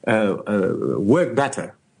 work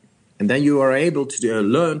better. And then you are able to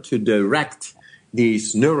learn to direct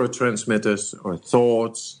these neurotransmitters or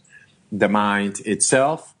thoughts, the mind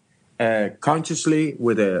itself, consciously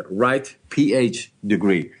with a right pH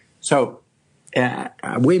degree. So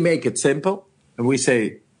we make it simple and we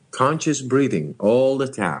say conscious breathing all the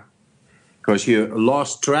time, because you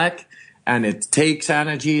lost track and it takes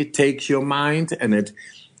energy, it takes your mind, and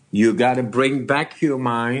you got to bring back your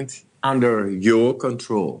mind under your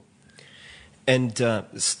control. And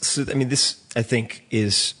so, I mean, this, I think,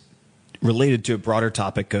 is related to a broader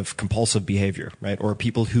topic of compulsive behavior, right? Or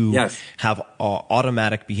people who have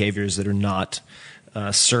automatic behaviors that are not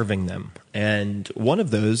serving them. And one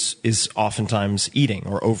of those is oftentimes eating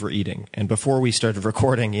or overeating. And before we started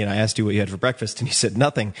recording, I asked you what you had for breakfast, and you said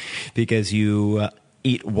nothing because you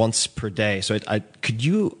eat once per day. So could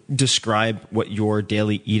you describe what your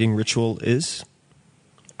daily eating ritual is?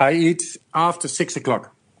 I eat after 6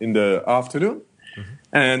 o'clock in the afternoon,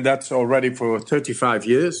 and that's already for 35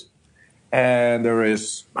 years. And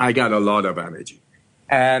I got a lot of energy.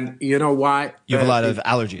 And you know why? You have a lot of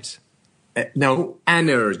allergies. No,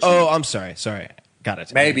 energy. Oh, I'm sorry. Got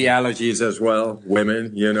it. Maybe allergies as well,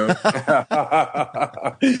 women,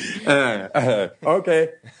 Okay,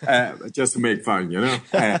 just to make fun,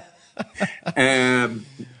 I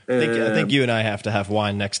think you and I have to have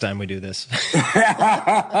wine next time we do this.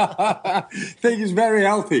 I think it's very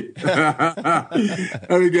healthy.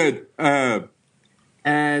 Very good.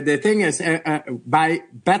 The thing is, by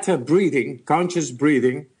better breathing, conscious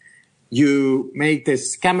breathing, you make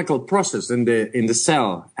this chemical process in the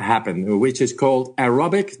cell happen, which is called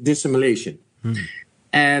aerobic dissimulation.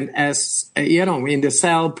 And as in the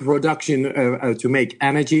cell production to make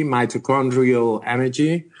energy, mitochondrial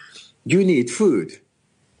energy, you need food.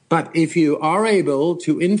 But if you are able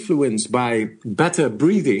to influence by better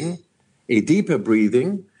breathing, a deeper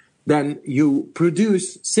breathing, then you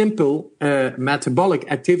produce simple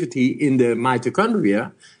metabolic activity in the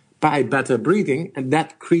mitochondria by better breathing, and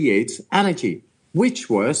that creates energy, which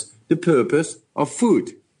was the purpose of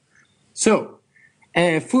food. So,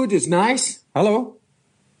 food is nice. Hello?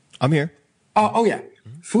 I'm here. Oh yeah.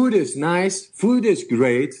 Food is nice. Food is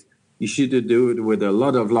great. You should do it with a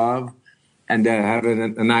lot of love and have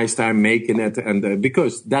a nice time making it, and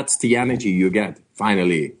because that's the energy you get,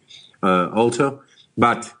 finally, also.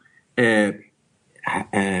 But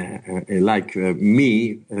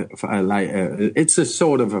it's a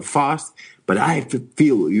sort of a fast, but I have to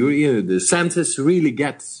feel the senses really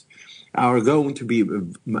are going to be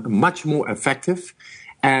much more effective,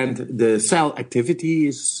 and the cell activity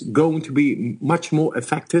is going to be much more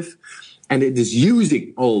effective, and it is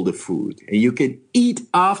using all the food. And you can eat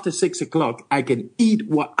after 6 o'clock. I can eat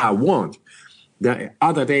what I want. The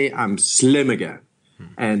other day I'm slim again.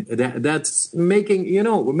 And that's making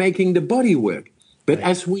the body work. But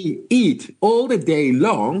as we eat all the day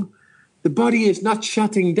long, the body is not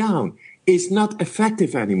shutting down. It's not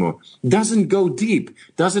effective anymore. Doesn't go deep.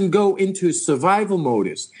 Doesn't go into survival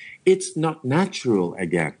modus. It's not natural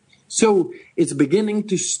again. So it's beginning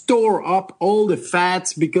to store up all the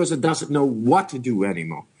fats because it doesn't know what to do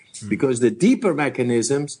anymore. Because the deeper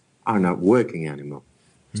mechanisms are not working anymore.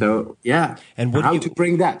 So and how to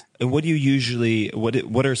bring that? And what do you usually?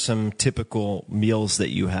 What are some typical meals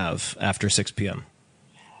that you have after 6 p.m.?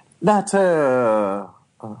 That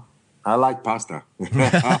I like pasta. And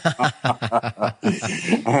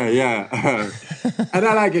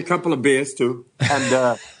I like a couple of beers too.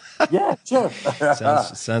 And yeah, sure.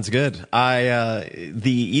 Sounds good. The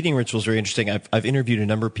eating ritual is very interesting. I've interviewed a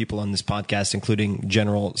number of people on this podcast, including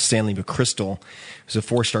General Stanley McChrystal, who's a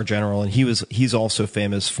 4-star general, and he's also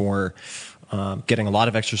famous for getting a lot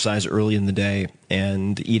of exercise early in the day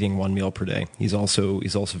and eating 1 meal per day. He's also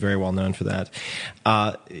very well known for that.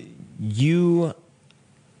 You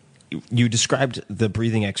described the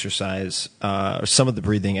breathing exercise, or some of the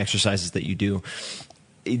breathing exercises that you do.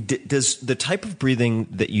 Does the type of breathing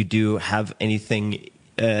that you do have anything?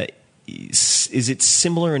 Is it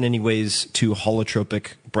similar in any ways to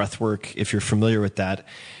holotropic breath work, if you're familiar with that?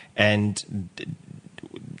 And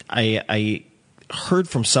I heard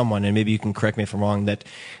from someone, and maybe you can correct me if I'm wrong, that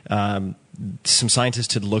some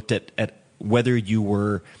scientists had looked at whether you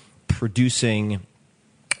were producing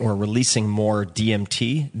or releasing more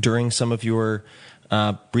DMT during some of your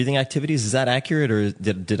breathing activities. Is that accurate, or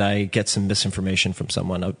did I get some misinformation from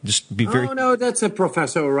someone? I'll just be very... Oh, no, that's a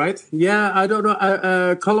professor, right? Yeah, I don't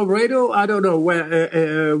know. Colorado, I don't know.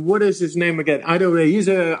 Where. What is his name again? I don't know. He's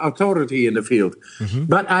an authority in the field. Mm-hmm.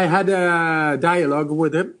 But I had a dialogue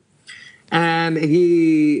with him, and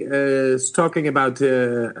he is talking about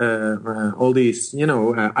all these,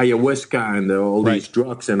 ayahuasca and all these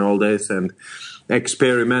drugs and all this, and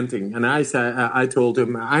experimenting. And I told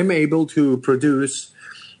him I'm able to produce,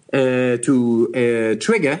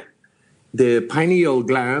 trigger the pineal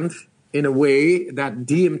gland in a way that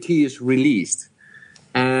DMT is released.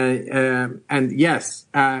 And yes,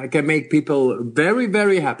 I can make people very,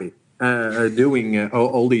 very happy doing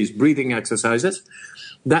all these breathing exercises.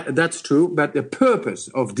 That's true. But the purpose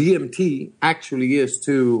of DMT actually is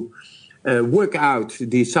to work out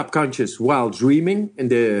the subconscious while dreaming in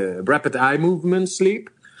the rapid eye movement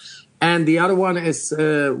sleep. And the other one is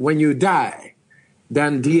when you die,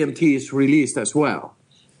 then DMT is released as well,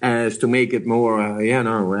 as to make it more,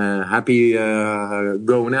 happy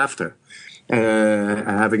going after.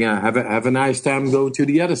 Have a nice time going to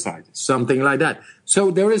the other side, something like that.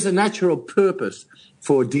 So there is a natural purpose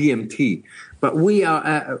for DMT. But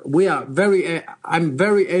I'm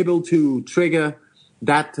very able to trigger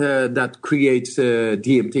that creates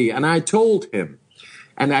DMT. And I told him,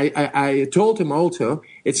 and I told him also,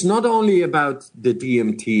 it's not only about the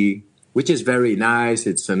DMT, which is very nice,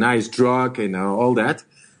 it's a nice drug and all that,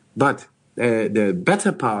 but the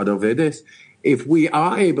better part of it is if we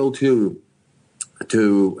are able to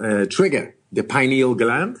trigger the pineal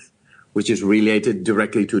gland, which is related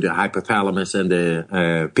directly to the hypothalamus and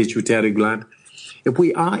the pituitary gland, if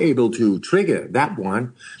we are able to trigger that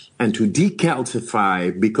one, and to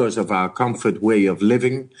decalcify because of our comfort way of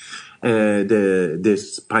living,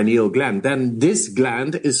 this pineal gland, then this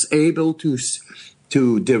gland is able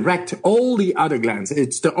to direct all the other glands.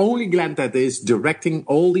 It's the only gland that is directing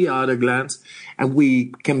all the other glands, and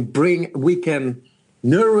we can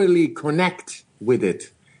neurally connect with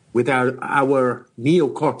it, with our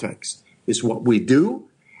neocortex is what we do,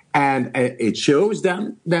 and it shows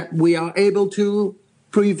then that we are able to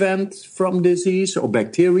prevent from disease or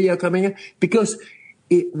bacteria coming in, because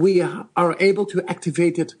we are able to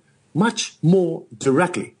activate it much more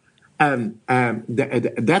directly.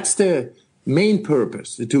 That's the main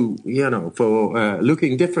purpose for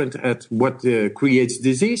looking different at what creates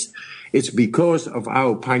disease. It's because of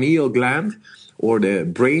our pineal gland, or the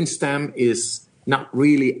brainstem is not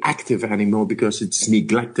really active anymore because it's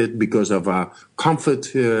neglected because of our comfort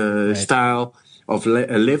style of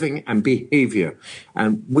living and behavior.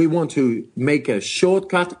 And we want to make a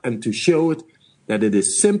shortcut and to show it that it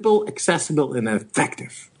is simple, accessible, and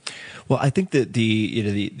effective. Well, I think that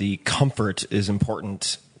the comfort is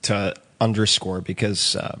important to underscore,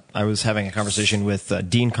 because I was having a conversation with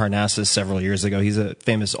Dean Karnazes several years ago. He's a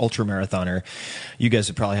famous ultramarathoner. You guys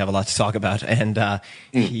would probably have a lot to talk about. And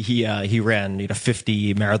he ran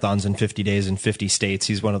 50 marathons in 50 days in 50 states.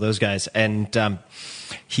 He's one of those guys. And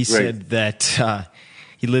he said that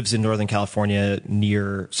he lives in Northern California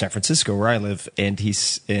near San Francisco, where I live.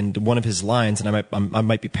 And one of his lines, and I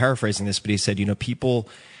might be paraphrasing this, but he said, people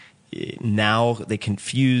now they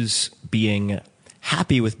confuse being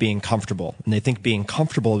happy with being comfortable, and they think being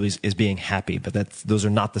comfortable is being happy, but those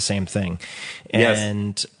are not the same thing.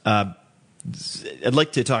 And I'd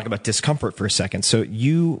like to talk about discomfort for a second. So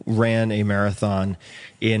you ran a marathon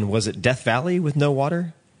in, was it Death Valley with no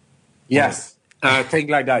water? Yes, thing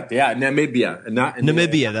like that. Yeah, Namibia.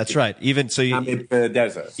 Namibia, that's right. Namib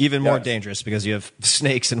desert. Even more dangerous because you have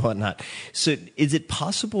snakes and whatnot. So is it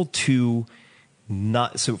possible to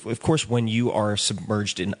so of course, when you are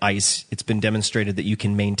submerged in ice, it's been demonstrated that you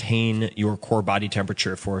can maintain your core body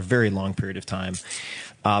temperature for a very long period of time.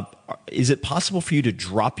 Is it possible for you to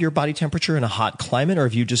drop your body temperature in a hot climate, or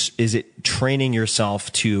is it training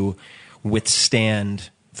yourself to withstand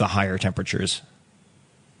the higher temperatures?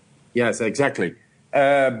 Yes, exactly.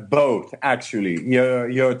 Both, actually.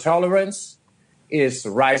 Your tolerance is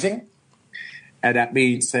rising. And that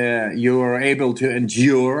means you are able to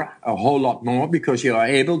endure a whole lot more, because you are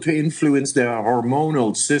able to influence the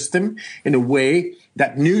hormonal system in a way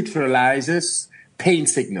that neutralizes pain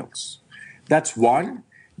signals. That's one.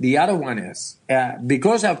 The other one is,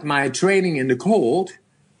 because of my training in the cold,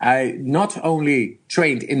 I not only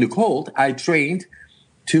trained in the cold, I trained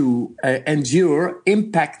to endure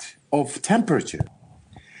impact of temperature.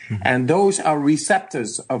 Mm-hmm. And those are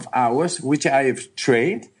receptors of ours, which I have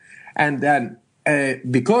trained, And then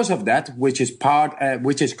because of that, which is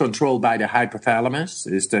controlled by the hypothalamus,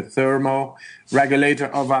 is the thermoregulator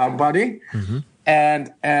of our body. Mm-hmm.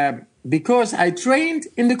 And because I trained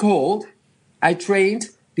in the cold, I trained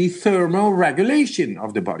the thermoregulation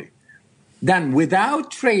of the body. Then without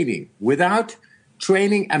training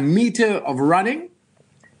a meter of running,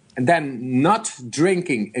 and then not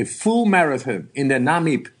drinking a full marathon in the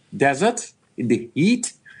Namib desert, in the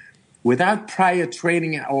heat, without prior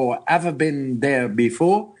training or ever been there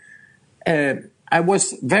before, I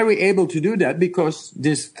was very able to do that because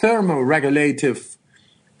this thermoregulative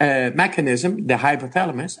mechanism, the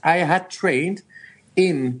hypothalamus, I had trained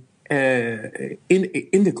in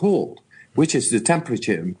the cold, which is the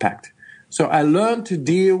temperature impact. So I learned to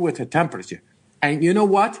deal with the temperature. And you know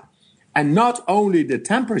what? And not only the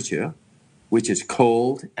temperature, which is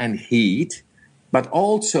cold and heat, but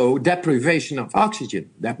also deprivation of oxygen.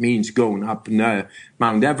 That means going up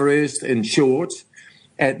Mount Everest in shorts.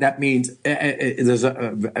 That means there's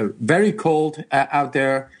a very cold out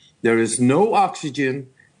there. There is no oxygen,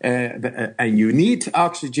 and you need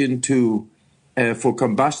oxygen for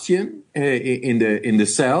combustion in the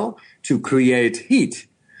cell to create heat,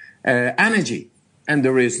 energy, and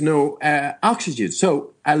there is no oxygen.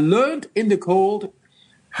 So I learned in the cold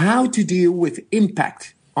how to deal with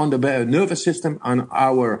impact on the nervous system, on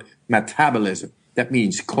our metabolism. That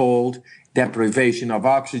means cold, deprivation of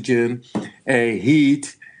oxygen,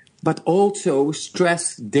 heat, but also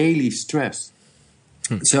stress, daily stress.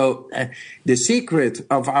 So the secret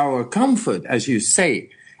of our comfort, as you say,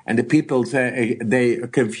 and the people they are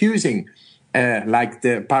confusing, like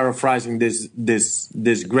paraphrasing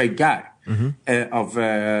this great guy of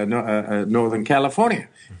Northern California,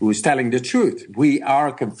 who is telling the truth. We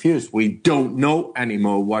are confused. We don't know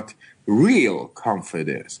anymore what real comfort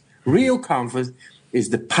is. Real comfort is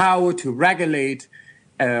the power to regulate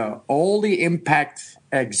all the impact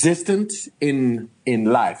existent in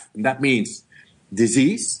life. And that means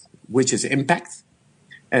disease, which is impact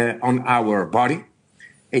on our body,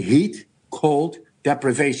 heat, cold,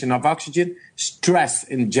 deprivation of oxygen, stress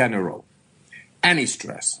in general, any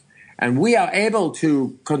stress. And we are able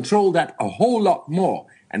to control that a whole lot more.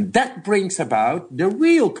 And that brings about the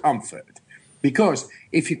real comfort. Because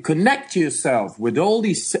if you connect yourself with all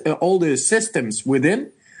the systems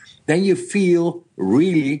within, then you feel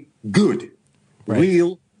really good. Right.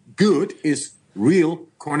 Real good is real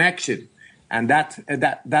connection. And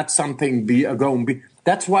that's something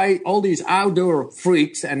that's why all these outdoor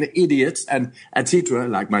freaks and idiots and etc.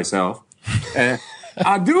 like myself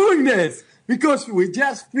are doing this. Because we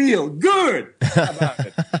just feel good about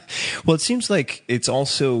it. Well, it seems like it's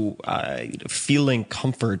also feeling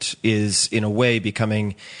comfort is, in a way,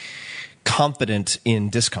 becoming confident in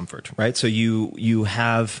discomfort, right? So you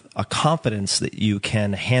have a confidence that you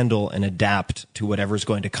can handle and adapt to whatever's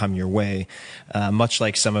going to come your way, much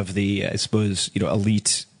like some of the, I suppose,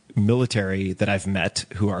 elite military that I've met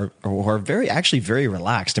who are actually very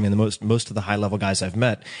relaxed. I mean, most of the high level guys I've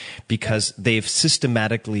met, because they've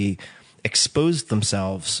systematically exposed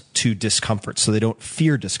themselves to discomfort, so they don't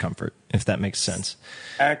fear discomfort, if that makes sense.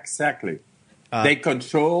 Exactly. They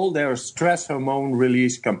control their stress hormone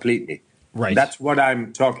release completely. Right. That's what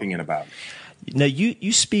I'm talking about. Now,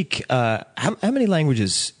 you speak, how many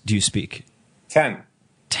languages do you speak? 10.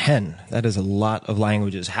 10. That is a lot of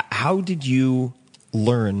languages. How did you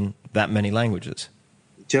learn that many languages?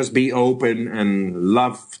 Just be open and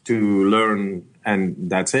love to learn, and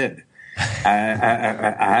that's it.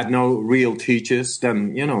 I had no real teachers.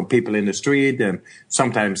 Then, people in the street, and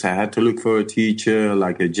sometimes I had to look for a teacher,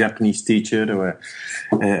 like a Japanese teacher or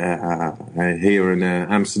here in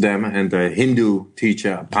Amsterdam, and a Hindu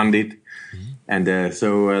teacher, a Pandit. And I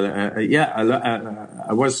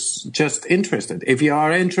was just interested. If you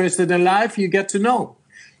are interested in life, you get to know.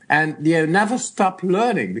 And you never stop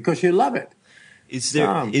learning because you love it.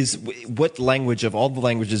 What language, of all the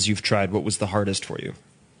languages you've tried, what was the hardest for you?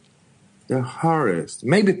 The hardest,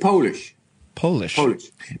 maybe Polish. Polish,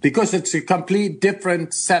 because it's a complete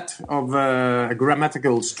different set of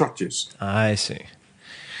grammatical structures. I see.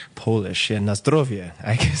 Polish, yeah, na zdrowie.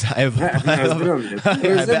 I guess I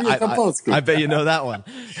bet you know that one.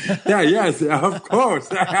 Yes, of course.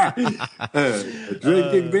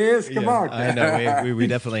 Drinking beers, come on. I know we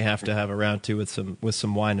definitely have to have a round two with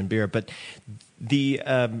some wine and beer. But the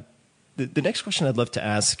next question I'd love to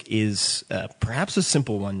ask is perhaps a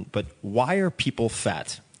simple one, but why are people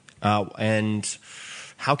fat? And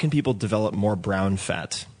how can people develop more brown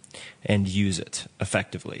fat and use it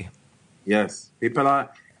effectively? Yes, people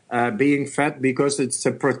are being fat because it's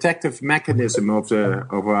a protective mechanism of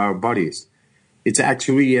our bodies. It's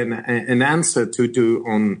actually an answer to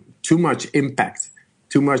on too much impact,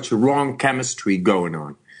 too much wrong chemistry going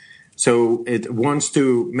on. So it wants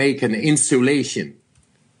to make an insulation.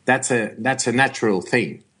 That's a natural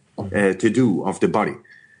thing to do of the body.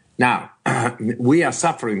 Now, we are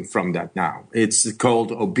suffering from that now. It's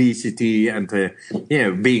called obesity and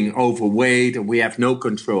being overweight, and we have no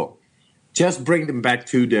control. Just bring them back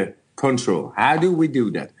to the control. How do we do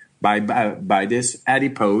that? By this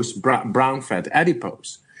adipose, brown fat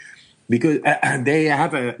adipose. Because they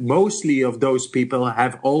have mostly of those people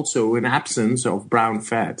have also an absence of brown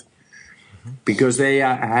fat. Because they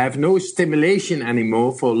have no stimulation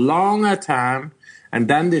anymore for longer time. And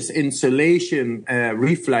then this insulation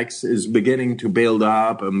reflex is beginning to build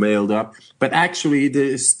up and build up. But actually it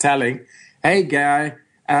is telling, hey guy,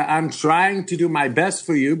 I'm trying to do my best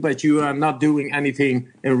for you, but you are not doing anything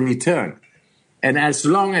in return. And as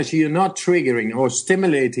long as you're not triggering or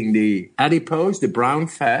stimulating the adipose, the brown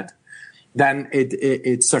fat, then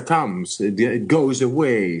it succumbs, it goes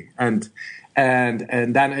away. And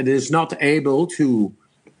then it is not able to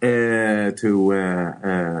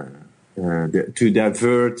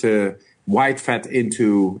divert white fat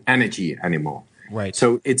into energy anymore. Right.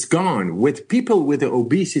 So it's gone. With people with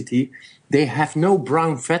obesity, they have no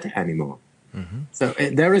brown fat anymore. Mm-hmm. So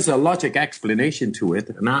there is a logic explanation to it,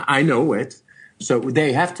 and I know it. So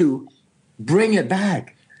they have to bring it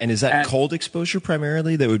back. And is that cold exposure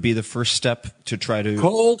primarily? That would be the first step to try to...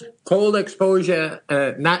 Cold exposure,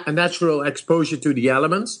 natural exposure to the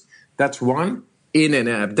elements. That's one. In an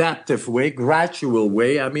adaptive way, gradual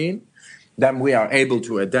way, I mean. Then we are able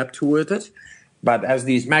to adapt to it. But as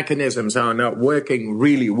these mechanisms are not working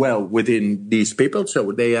really well within these people,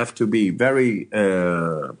 so they have to be very,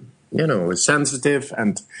 sensitive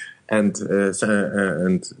and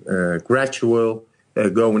gradual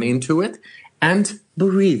going into it. And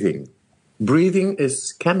breathing. Breathing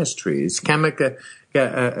is chemistry. It's chemical,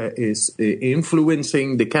 is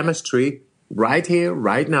influencing the chemistry right here,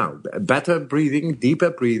 right now. Better breathing,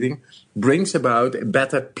 deeper breathing brings about a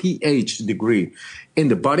better pH degree in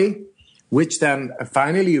the body, which then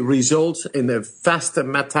finally results in a faster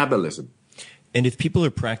metabolism. And if people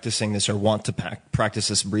are practicing this or want to practice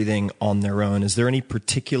this breathing on their own, is there any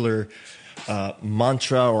particular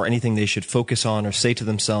mantra or anything they should focus on or say to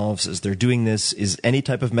themselves as they're doing this? Is any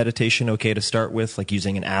type of meditation okay to start with, like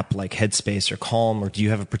using an app like Headspace or Calm, or do you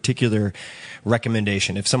have a particular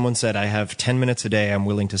recommendation? If someone said, I have 10 minutes a day I'm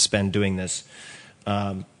willing to spend doing this,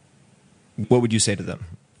 what would you say to them?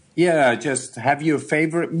 Yeah, just have your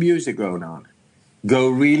favorite music going on. Go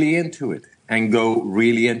really into it and go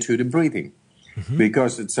really into the breathing. Mm-hmm.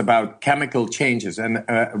 Because it's about chemical changes. And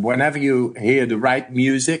whenever you hear the right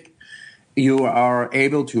music, you are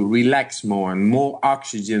able to relax more, and more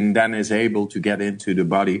oxygen then is able to get into the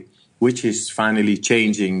body, which is finally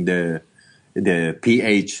changing the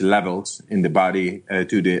pH levels in the body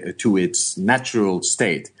to its natural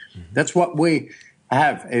state. Mm-hmm. That's what we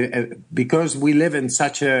have, because we live in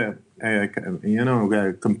such a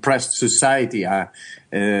compressed society.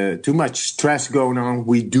 Too much stress going on.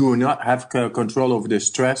 We do not have control over the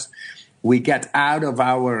stress. We get out of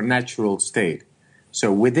our natural state.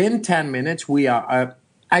 So within 10 minutes, we are,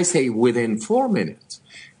 I say within 4 minutes,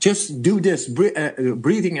 just do this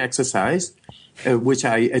breathing exercise, which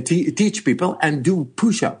I teach people, and do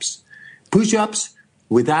push-ups. Push-ups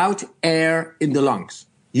without air in the lungs.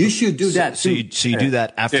 You should do that. So you do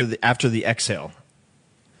that after the exhale?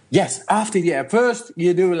 Yes, after the air. First,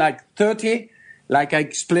 you do like 30, like I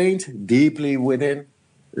explained, deeply within,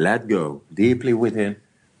 let go, deeply within.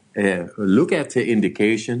 Look at the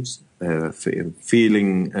indications.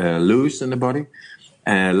 Feeling loose in the body,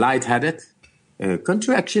 lightheaded,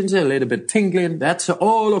 contractions, a little bit tingling. That's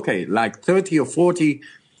all okay. Like 30 or 40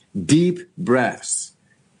 deep breaths,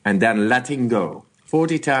 and then letting go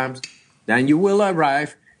 40 times. Then you will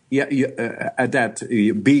arrive at that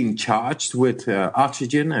being charged with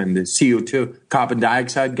oxygen, and the CO2, carbon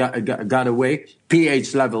dioxide got away.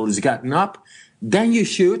 pH level is gotten up. Then you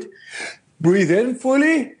should breathe in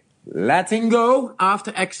fully. Letting go,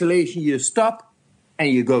 after exhalation, you stop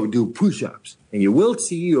and you go do push-ups. And you will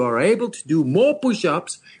see you are able to do more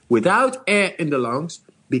push-ups without air in the lungs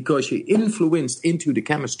because you influenced into the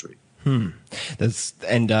chemistry. That's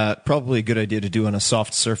probably a good idea to do on a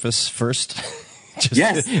soft surface first.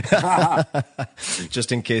 Yes.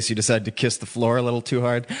 Just in case you decide to kiss the floor a little too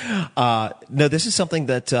hard. No, this is something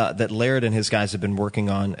that Laird and his guys have been working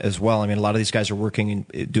on as well. I mean, a lot of these guys are working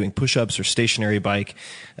in doing push-ups or stationary bike.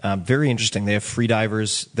 Very interesting. They have free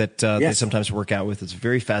divers that they sometimes work out with. It's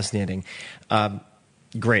very fascinating.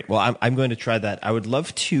 Great. Well, I'm going to try that. I would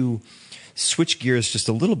love to switch gears just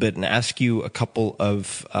a little bit and ask you a couple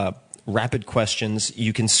of rapid questions.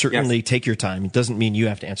 You can certainly take your time. It doesn't mean you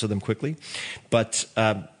have to answer them quickly. But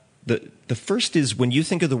the first is, when you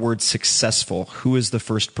think of the word successful, who is the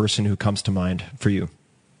first person who comes to mind for you?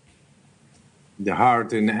 The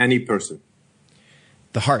heart in any person.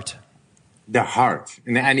 The heart. The heart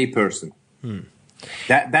in any person.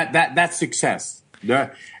 That's success.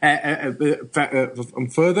 Further,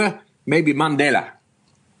 maybe Mandela.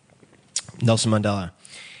 Nelson Mandela.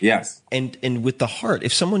 Yes. And with the heart,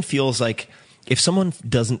 if someone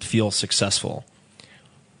doesn't feel successful,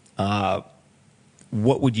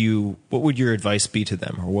 what would your advice be to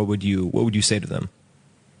them, or what would you say to them?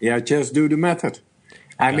 Yeah, just do the method.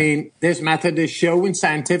 I mean, this method is shown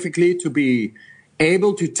scientifically to be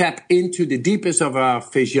able to tap into the deepest of our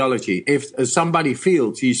physiology. If somebody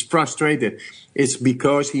feels he's frustrated, it's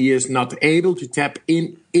because he is not able to tap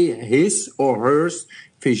in his or her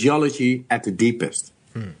physiology at the deepest.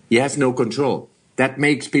 He has no control. That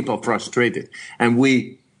makes people frustrated. And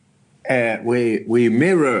we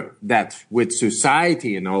mirror that with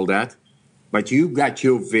society and all that, but you got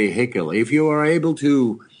your vehicle. If you are able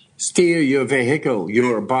to steer your vehicle,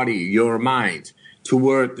 your body, your mind,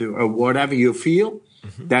 toward whatever you feel,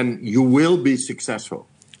 then you will be successful.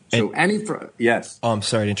 So yes. Oh, I'm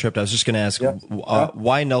sorry to interrupt. I was just going to ask,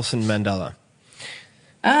 why Nelson Mandela?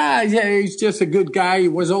 Yeah, he's just a good guy. He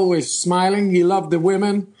was always smiling. He loved the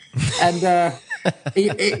women. And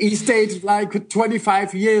he stayed like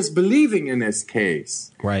 25 years believing in his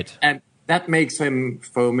case. Right. And that makes him,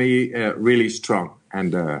 for me, really strong.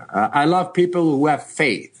 And I love people who have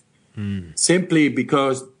faith. Simply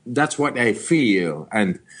because that's what I feel.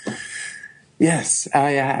 And yes,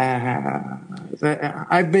 I've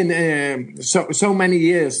been so many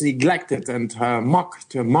years neglected and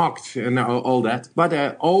mocked and all that. But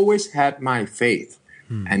I always had my faith.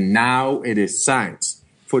 And now it is science.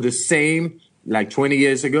 For the same, like 20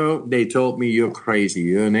 years ago, they told me, you're crazy,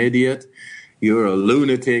 you're an idiot, you're a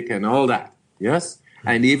lunatic and all that. Yes?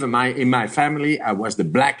 And even in my family, I was the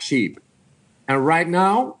black sheep. And right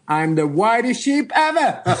now, I'm the whitest sheep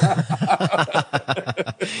ever.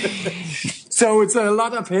 So it's a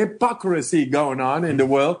lot of hypocrisy going on in the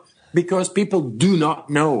world because people do not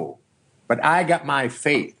know. But I got my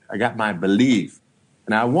faith. I got my belief.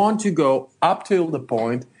 And I want to go up till the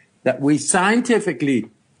point that we scientifically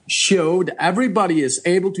show that everybody is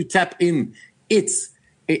able to tap in its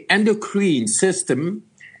endocrine system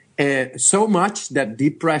so much that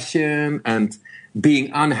depression and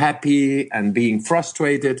being unhappy and being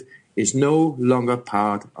frustrated is no longer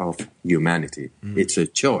part of humanity. It's a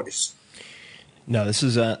choice. No, this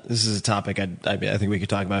is a topic I think we could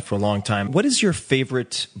talk about for a long time. What is your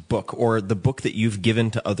favorite book, or the book that you've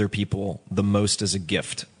given to other people the most as a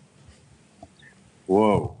gift?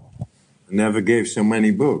 Whoa. I never gave so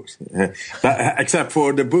many books, except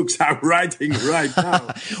for the books I'm writing right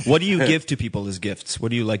now. What do you give to people as gifts? What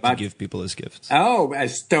do you like to give people as gifts? Oh,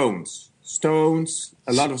 as stones. Stones,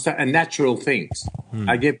 a lot of stuff, and natural things.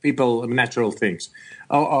 I give people natural things.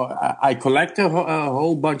 I collect a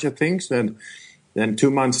whole bunch of things, and then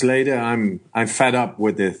 2 months later, I'm fed up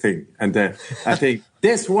with the thing, and I think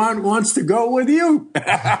this one wants to go with you.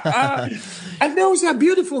 And those are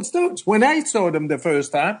beautiful stones. When I saw them the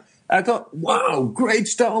first time, I thought, "Wow, great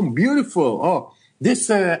stone, beautiful! Oh, this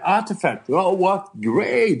artifact. Oh, what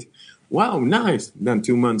great!" Wow, nice. Then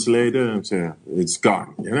 2 months later, it's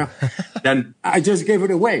gone, you know. Then I just gave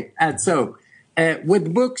it away. And so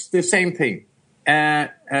with books, the same thing.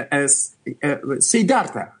 As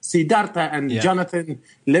Siddhartha and Jonathan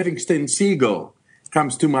Livingston Seagull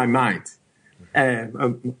comes to my mind.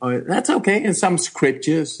 That's okay. In some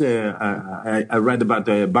scriptures, I read about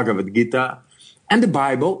the Bhagavad Gita and the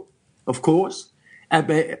Bible, of course.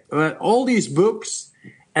 All these books,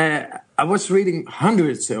 I was reading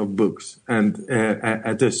hundreds of books, and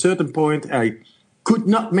at a certain point, I could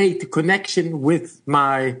not make the connection with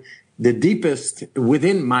the deepest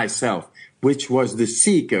within myself, which was the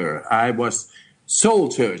seeker. I was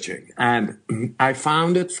soul searching, and I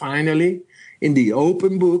found it finally in the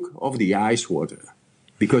open book of the ice water,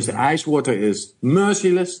 because the ice water is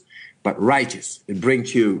merciless but righteous. It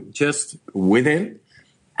brings you just within.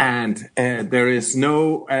 And there is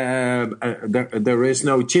no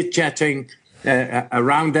chit-chatting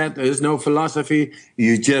around that. There is no philosophy.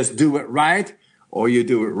 You just do it right or you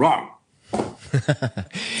do it wrong.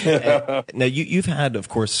 Now, you've had, of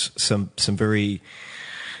course, some very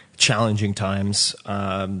challenging times,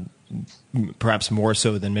 perhaps more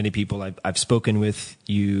so than many people I've spoken with.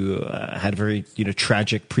 You had a very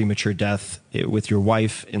tragic premature death with your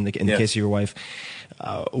wife. In the case of your wife,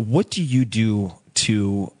 what do you do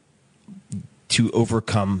to to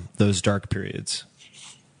overcome those dark periods?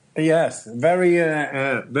 Yes, very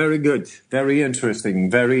good, very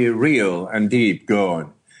interesting, very real and deep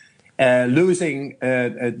going. Losing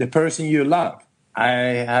the person you love. I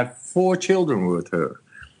have 4 children with her.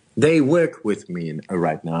 They work with me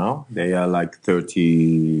right now. They are like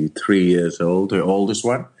 33 years old, the oldest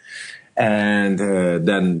one. And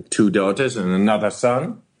then 2 daughters and another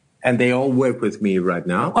son. And they all work with me right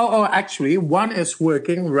now. Oh, actually, one is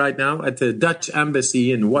working right now at the Dutch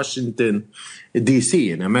Embassy in Washington,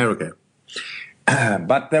 D.C. in America.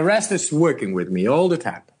 But the rest is working with me all the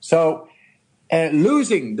time. So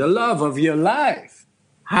losing the love of your life,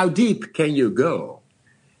 how deep can you go?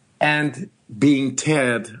 And being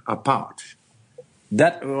teared apart.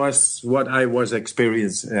 That was what I was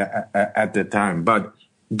experiencing at the time. But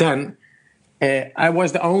then I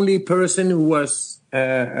was the only person who was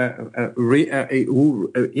I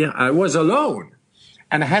was alone,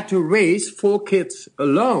 and I had to raise 4 kids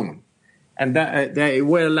alone, and they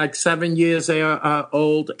were like 7 years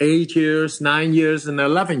old, 8 years, 9 years, and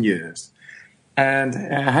 11 years, and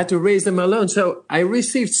I had to raise them alone. So I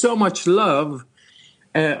received so much love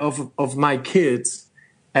of my kids,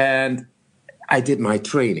 and I did my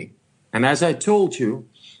training. And as I told you,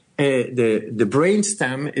 the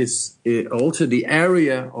brainstem is also the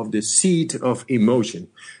area of the seat of emotion,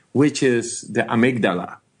 which is the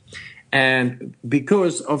amygdala. And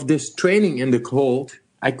because of this training in the cold,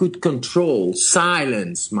 I could control,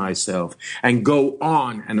 silence myself, and go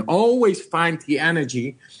on, and always find the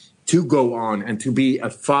energy to go on and to be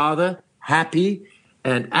a father, happy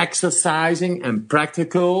and exercising and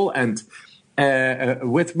practical and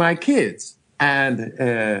with my kids. And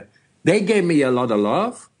they gave me a lot of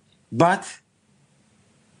love. But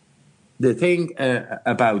the thing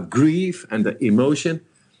about grief and the emotion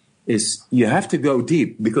is you have to go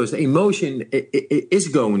deep, because emotion is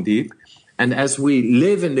going deep. And as we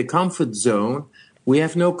live in the comfort zone, we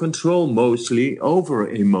have no control mostly over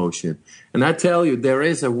emotion. And I tell you, there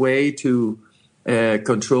is a way to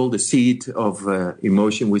control the seat of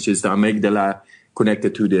emotion, which is the amygdala,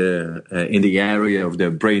 connected to in the area of the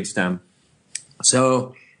brainstem.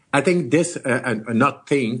 So I think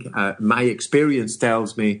my experience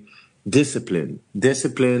tells me discipline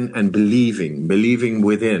and believing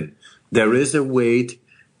within. There is a way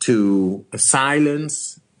to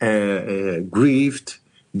silence grieved,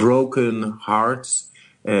 broken hearts,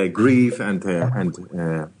 grief and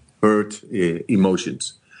hurt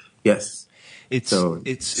emotions. Yes. It's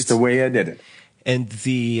the way I did it. And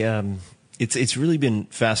It's really been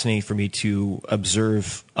fascinating for me to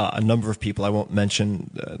observe a number of people, I won't mention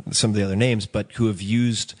some of the other names, but who have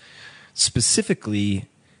used specifically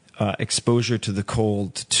exposure to the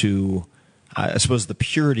cold to, I suppose, the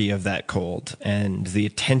purity of that cold and the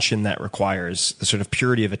attention that requires, the sort of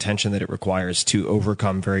purity of attention that it requires to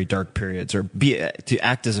overcome very dark periods, or to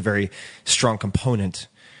act as a very strong component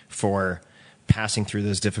for passing through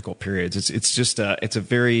those difficult periods. It's a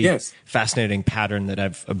very fascinating pattern that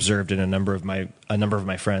I've observed in a number of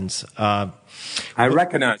my friends. I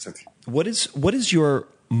recognize it. What is your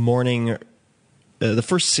morning, the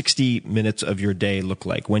first 60 minutes of your day look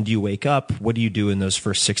like? When do you wake up? What do you do in those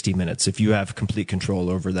first 60 minutes if you have complete control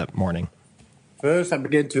over that morning? First, I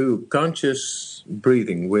begin to consciously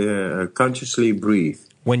breathe.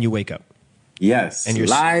 When you wake up? Yes, and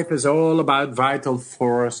life is all about vital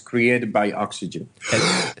force created by oxygen.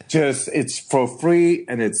 It's for free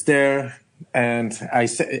and it's there. And I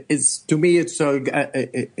say it's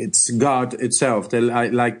God itself.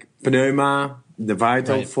 Like pneuma, the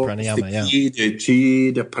vital force, pranayama, the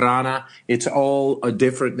chi, the prana. It's all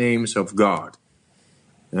different names of God.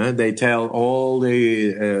 They tell all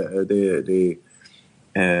the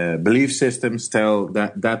belief systems tell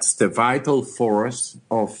that's the vital force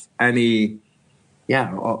of any.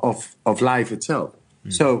 Of life itself.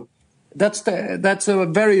 Mm. So that's a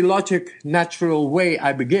very natural way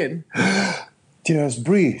I begin. Just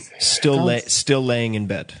breathe. Still laying in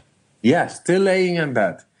bed. Yes, still laying in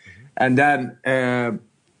bed, and then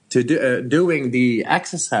doing the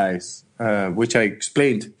exercise, which I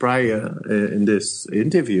explained prior in this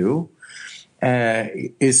interview,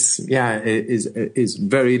 is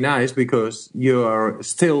very nice because you are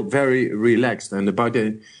still very relaxed and the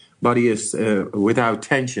body is without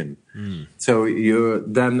tension. Mm. So you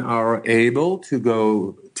then are able to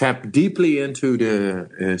go tap deeply into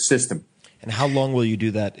the system. And how long will you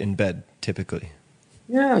do that in bed, typically?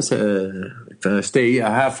 Yes, stay a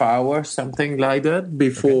half hour, something like that,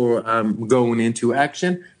 before going into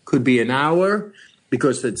action. Could be an hour,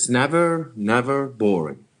 because it's never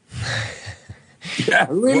boring. Yeah, it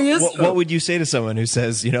really is. What would you say to someone who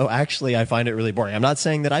says, actually, I find it really boring? I'm not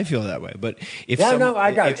saying that I feel that way, but if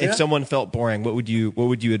if someone felt boring, what would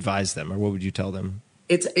you advise them, or what would you tell them?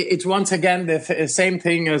 It's once again the same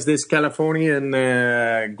thing as this Californian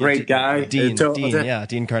great guy, Dean Karnazes.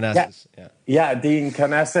 Dean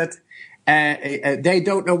Karnazes. They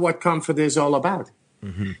don't know what comfort is all about.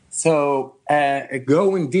 Mm-hmm. So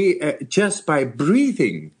going just by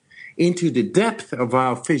breathing into the depth of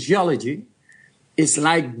our physiology is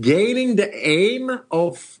like gaining the aim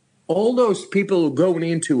of all those people going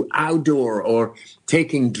into outdoor or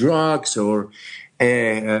taking drugs or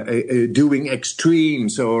doing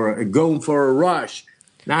extremes or going for a rush.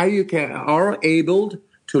 Now you are able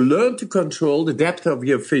to learn to control the depth of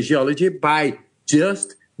your physiology by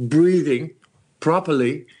just breathing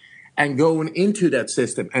properly and going into that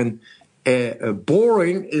system. And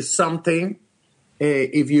boring is something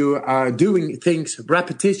if you are doing things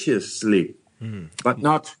repetitiously, but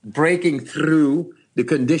not breaking through the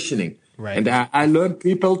conditioning. Right. And I learn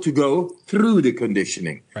people to go through the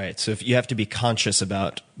conditioning. Right. So if you have to be conscious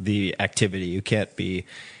about the activity, you can't be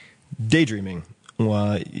daydreaming.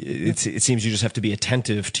 Well, it seems you just have to be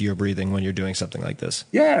attentive to your breathing when you're doing something like this.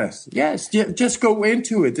 Yes. Just go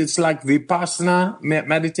into it. It's like Vipassana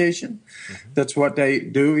meditation. Mm-hmm. That's what they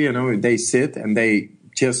do. They sit and they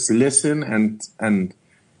just listen and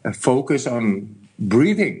focus on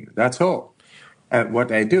breathing. That's all. What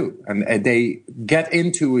they do. And they get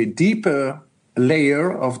into a deeper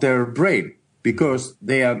layer of their brain because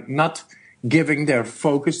they are not giving their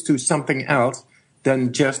focus to something else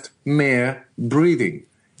than just mere breathing.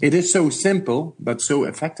 It is so simple, but so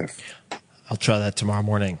effective. I'll try that tomorrow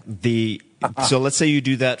morning. So let's say you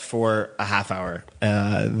do that for a half hour.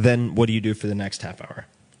 Then what do you do for the next half hour?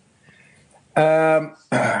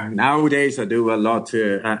 Nowadays, I do a lot.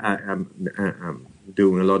 I'm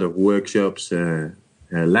doing a lot of workshops,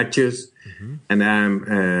 lectures, mm-hmm. and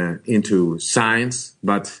I'm into science.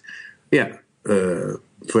 But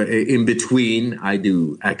in between, I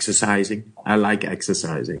do exercising. I like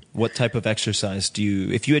exercising. What type of exercise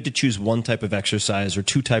if you had to choose one type of exercise or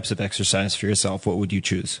two types of exercise for yourself, what would you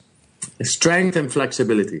choose? Strength and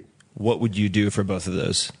flexibility. What would you do for both of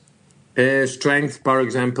those? Strength, for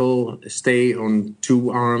example, stay on two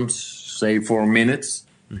arms, say 4 minutes.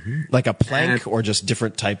 Mm-hmm. Like a plank or just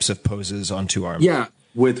different types of poses on two arms? Yeah,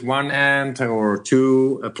 with one hand or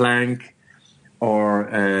two, a plank, or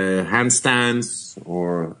handstands,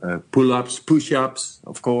 or pull-ups, push-ups,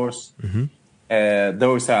 of course. Mm-hmm.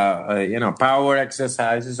 Those are, power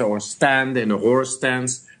exercises, or stand in a horse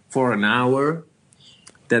stance for an hour.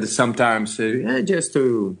 That is sometimes just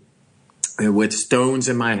to, with stones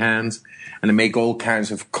in my hands, and I make all kinds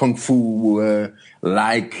of kung fu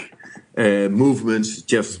like movements,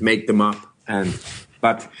 just make them up.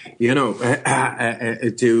 But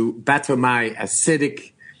to better my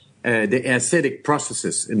the acidic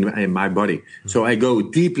processes in my body. So I go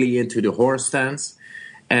deeply into the horse stance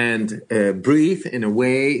and breathe in a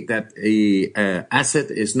way that the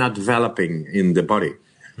acid is not developing in the body.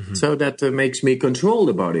 Mm-hmm. So that makes me control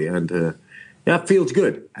the body, and that feels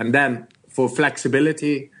good. And then for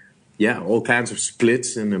flexibility, all kinds of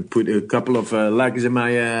splits, and put a couple of legs in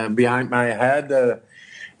my behind my head.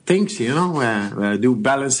 Things, do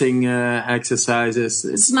balancing exercises.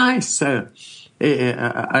 It's nice.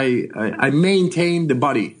 I maintain the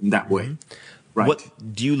body in that way. Right. What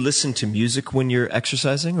do you listen to music when you're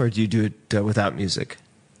exercising, or do you do it without music?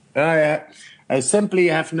 I simply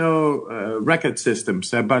have no record systems,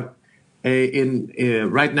 but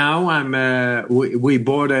right now we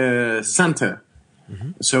bought a center.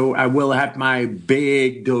 Mm-hmm. So I will have my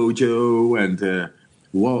big dojo and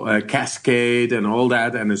a cascade and all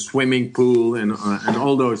that, and a swimming pool and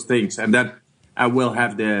all those things, and that I will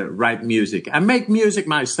have the right music. I make music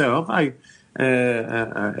myself. I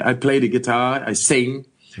play the guitar. I sing.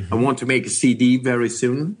 Mm-hmm. I want to make a CD very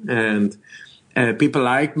soon, and people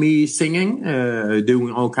like me singing,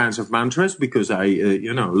 doing all kinds of mantras because I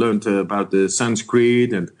learned about the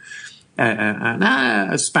Sanskrit and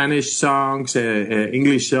Spanish songs,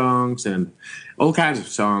 English songs, and all kinds of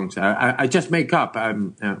songs. I just make up.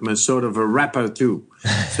 I'm a sort of a rapper too.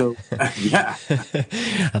 So yeah,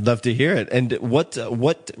 I'd love to hear it. And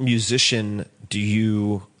what musician do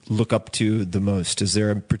you look up to the most? Is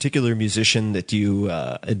there a particular musician that you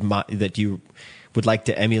admire, that you would like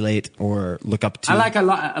to emulate or look up to? I like a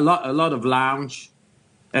lot of lounge,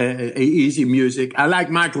 easy music. I like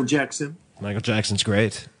Michael Jackson. Michael Jackson's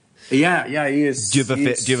great. Yeah, he is. Do you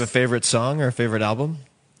have a favorite song or a favorite album?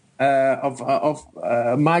 Of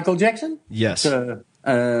Michael Jackson? Yes. All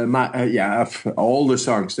the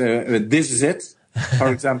songs. This Is It.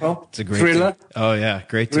 for example. It's a great Thriller. tune. Oh yeah,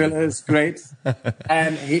 great tune. Thriller is great.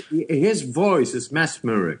 And his voice is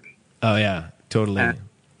mesmeric. Oh yeah, totally.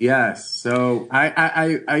 Yes, so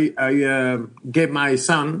I gave my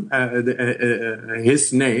son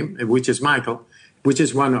his name, which is Michael, which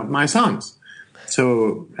is one of my sons.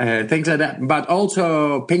 So things like that, but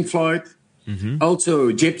also Pink Floyd,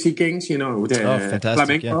 also Gypsy Kings, the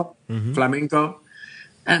fantastic, flamenco, flamenco,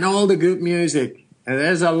 and all the good music. And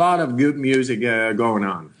there's a lot of good music going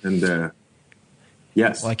on, and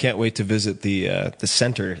yes. Well, I can't wait to visit the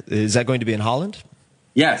center. Is that going to be in Holland?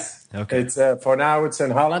 Yes. Okay. It's for now. It's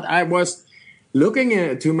in Holland. I was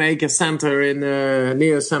looking to make a center in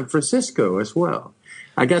near San Francisco as well.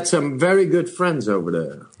 I got some very good friends over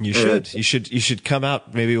there. You should. You should come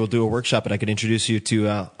out. Maybe we'll do a workshop, and I could introduce you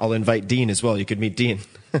to. I'll invite Dean as well. You could meet Dean.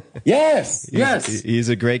 Yes. He's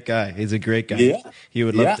a great guy. He's a great guy. Yeah. He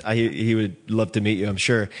would love. He would love to meet you, I'm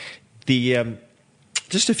sure.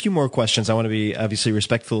 Just a few more questions. I want to be obviously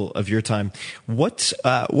respectful of your time. What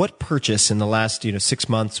purchase in the last 6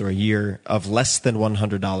 months or a year of less than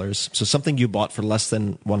 $100, so something you bought for less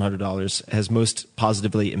than $100, has most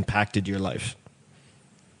positively impacted your life?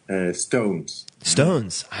 Stones.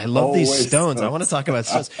 Stones. I love Always these stones. I stones. want to talk about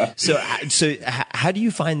stones. So how do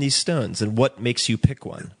you find these stones, and what makes you pick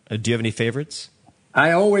one? Do you have any favorites?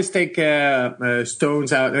 I always take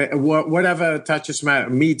stones out. Whatever touches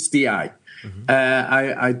meets the eye.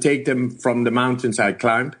 I take them from the mountains I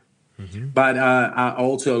climb. But I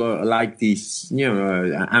also like these,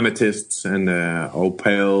 amethysts and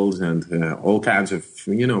opals and all kinds of,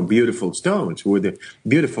 beautiful stones with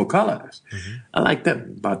beautiful colors. I like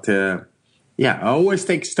them. But I always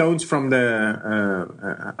take stones from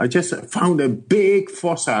I just found a big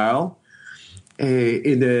fossil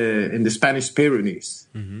in the Spanish Pyrenees.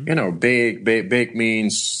 Big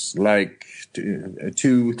means like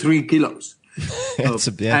 2-3 kilos. It's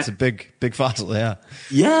a big fossil, yeah.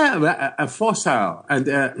 Yeah, a fossil, and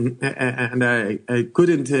I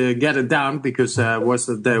couldn't get it down because I was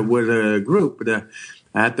there with a group.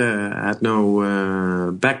 I had no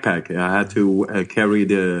backpack. I had to carry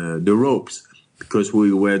the ropes because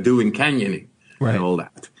we were doing canyoning and all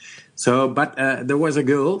that. So, but there was a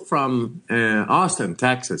girl from Austin,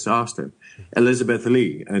 Texas, Elizabeth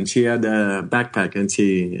Lee, and she had a backpack, and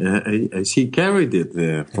she carried it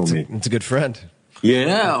for me. It's a good friend.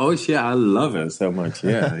 Yeah, I love her so much.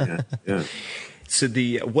 Yeah. So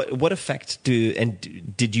what effect do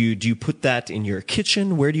you put that in your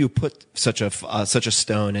kitchen? Where do you put such a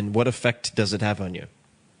stone, and what effect does it have on you?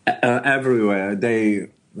 Everywhere. They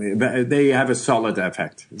have a solid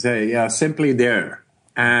effect. They are simply there,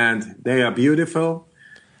 and they are beautiful,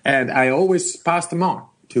 and I always pass them on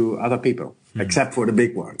to other people, except for the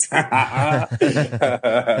big ones.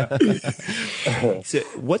 So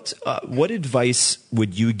what advice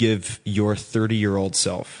would you give your 30-year-old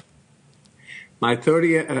self? My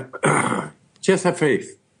 30, just have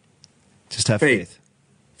faith. Just have faith.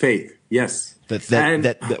 Faith, yes.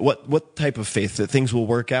 That what type of faith? That things will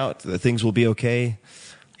work out. That things will be okay.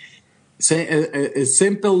 Say a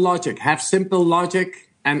simple logic. Have simple logic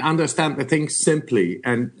and understand the things simply,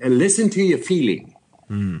 and listen to your feeling.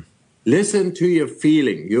 Listen to your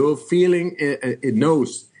feeling. Your feeling, it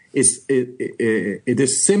knows. It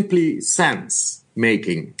is simply sense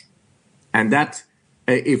making, and that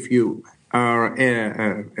if you are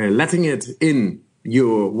letting it in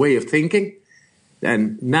your way of thinking,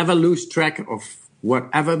 then never lose track of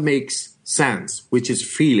whatever makes sense, which is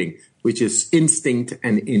feeling, which is instinct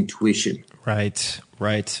and intuition. Right.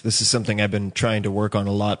 This is something I've been trying to work on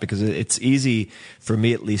a lot, because it's easy for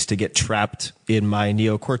me, at least, to get trapped in my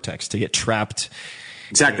neocortex, to get trapped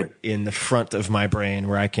exactly in the front of my brain,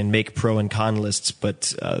 where I can make pro and con lists,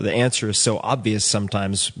 but the answer is so obvious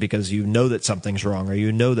sometimes, because you know that something's wrong, or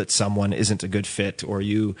you know that someone isn't a good fit, or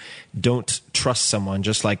you don't trust someone,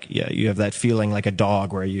 just like you have that feeling like a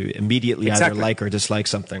dog where you immediately either like or dislike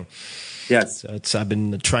something. Yes. So I've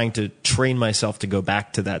been trying to train myself to go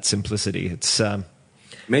back to that simplicity. It's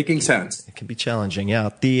making sense. It can be challenging, yeah.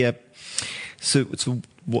 So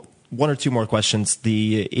one or two more questions.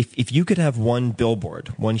 If you could have one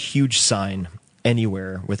billboard, one huge sign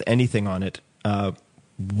anywhere with anything on it,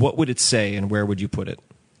 what would it say, and where would you put it?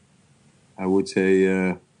 I would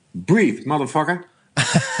say, breathe, motherfucker.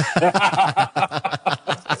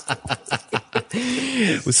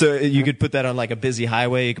 So you could put that on like a busy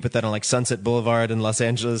highway. You could put that on like Sunset Boulevard in Los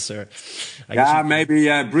Angeles, or maybe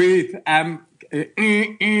breathe. Right.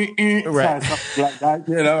 Something like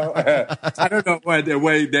that, I don't know the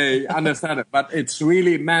way they understand it, but it's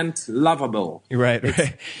really meant lovable. Right.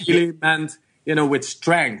 It's really meant with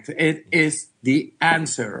strength. It is the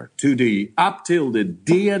answer up till the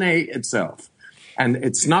DNA itself. And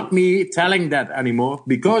it's not me telling that anymore.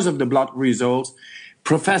 Because of the blood results,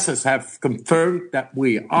 professors have confirmed that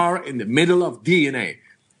we are in the middle of DNA.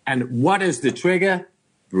 And what is the trigger?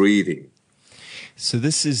 Breathing. So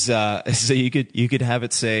this is so you could have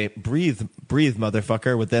it say breathe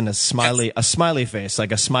motherfucker with then a smiley face,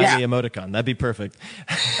 like a smiley emoticon. That'd be perfect.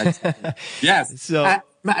 Yes. So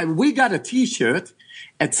we got a T-shirt.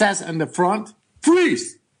 It says on the front,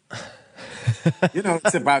 freeze.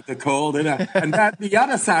 It's about the cold, and that the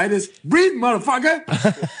other side is breathe,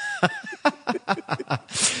 motherfucker.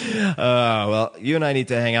 Well, you and I need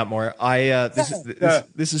to hang out more.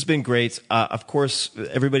 This has been great. Of course,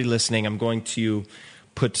 everybody listening, I'm going to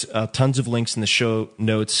put tons of links in the show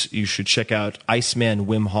notes. You should check out Iceman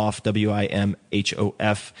Wim Hof,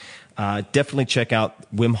 WIMHOF. Definitely check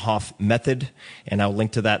out Wim Hof Method, and I'll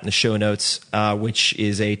link to that in the show notes, which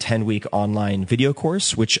is a 10-week online video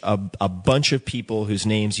course, which a bunch of people whose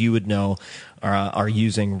names you would know are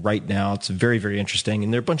using right now. It's very, very interesting.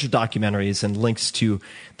 And there are a bunch of documentaries and links to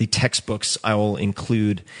the textbooks I will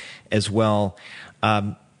include as well.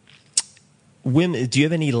 Wim, do you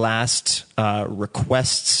have any last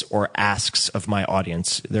requests or asks of my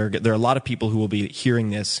audience? There are a lot of people who will be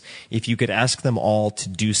hearing this. If you could ask them all to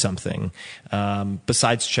do something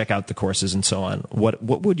besides check out the courses and so on, what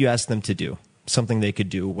would you ask them to do? Something they could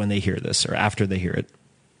do when they hear this or after they hear it?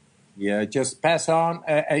 Yeah, just pass on,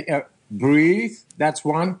 breathe. That's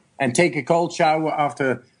one, and take a cold shower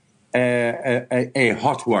after a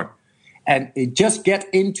hot one. And just get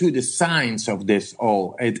into the science of this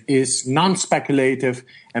all. It is non-speculative.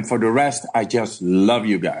 And for the rest, I just love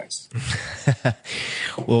you guys.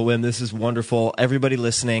 Well, Wim, this is wonderful. Everybody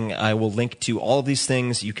listening, I will link to all of these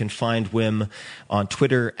things. You can find Wim on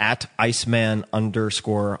Twitter at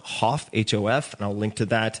Iceman_Hof, H-O-F. And I'll link to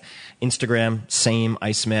that. Instagram, same,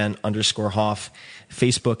 Iceman_Hof.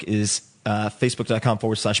 Facebook is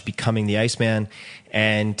facebook.com/becoming the Iceman.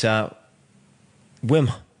 And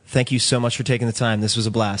Wim, thank you so much for taking the time. This was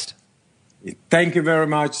a blast. Thank you very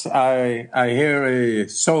much. I hear a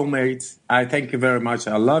soulmate. I thank you very much.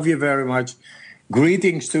 I love you very much.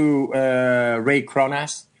 Greetings to Ray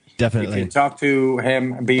Kronas. Definitely. You can talk to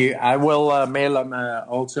him. I will mail him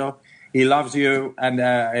also. He loves you, and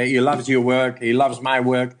he loves your work. He loves my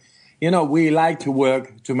work. We like to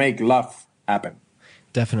work to make love happen.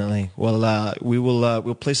 Definitely. Well,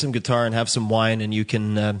 we'll play some guitar and have some wine, and you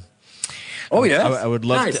can. Oh yeah, I would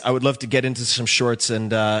love. Nice. I would love to get into some shorts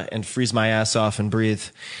and freeze my ass off and breathe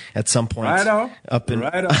at some point. Right on. Up in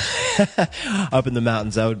the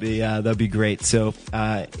mountains. That'd be great. So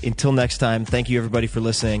until next time, thank you everybody for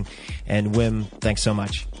listening, and Wim, thanks so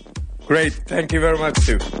much. Great, thank you very much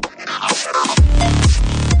too.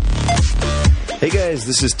 Hey guys,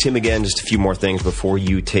 this is Tim again. Just a few more things before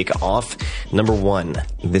you take off. Number one,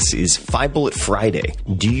 this is 5 Bullet Friday.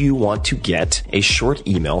 Do you want to get a short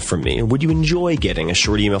email from me? Would you enjoy getting a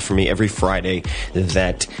short email from me every Friday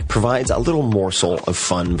that provides a little morsel of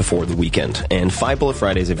fun before the weekend? And 5 Bullet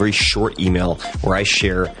Friday is a very short email where I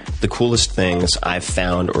share the coolest things I've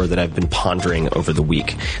found or that I've been pondering over the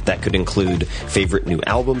week. That could include favorite new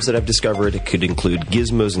albums that I've discovered. It could include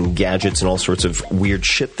gizmos and gadgets and all sorts of weird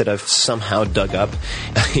shit that I've somehow dug up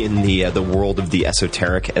in the world of the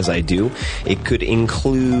esoteric as I do. It could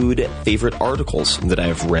include favorite articles that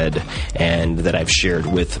I've read and that I've shared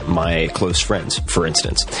with my close friends, for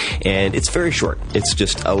instance. And it's very short. It's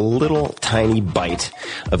just a little tiny bite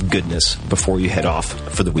of goodness before you head off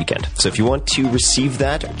for the weekend. So if you want to receive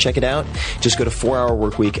that or check it out, just go to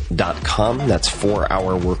 4hourworkweek.com. That's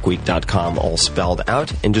 4hourworkweek.com, all spelled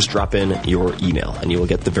out, and just drop in your email and you will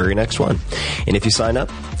get the very next one. And if you sign up,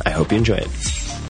 I hope you enjoy it.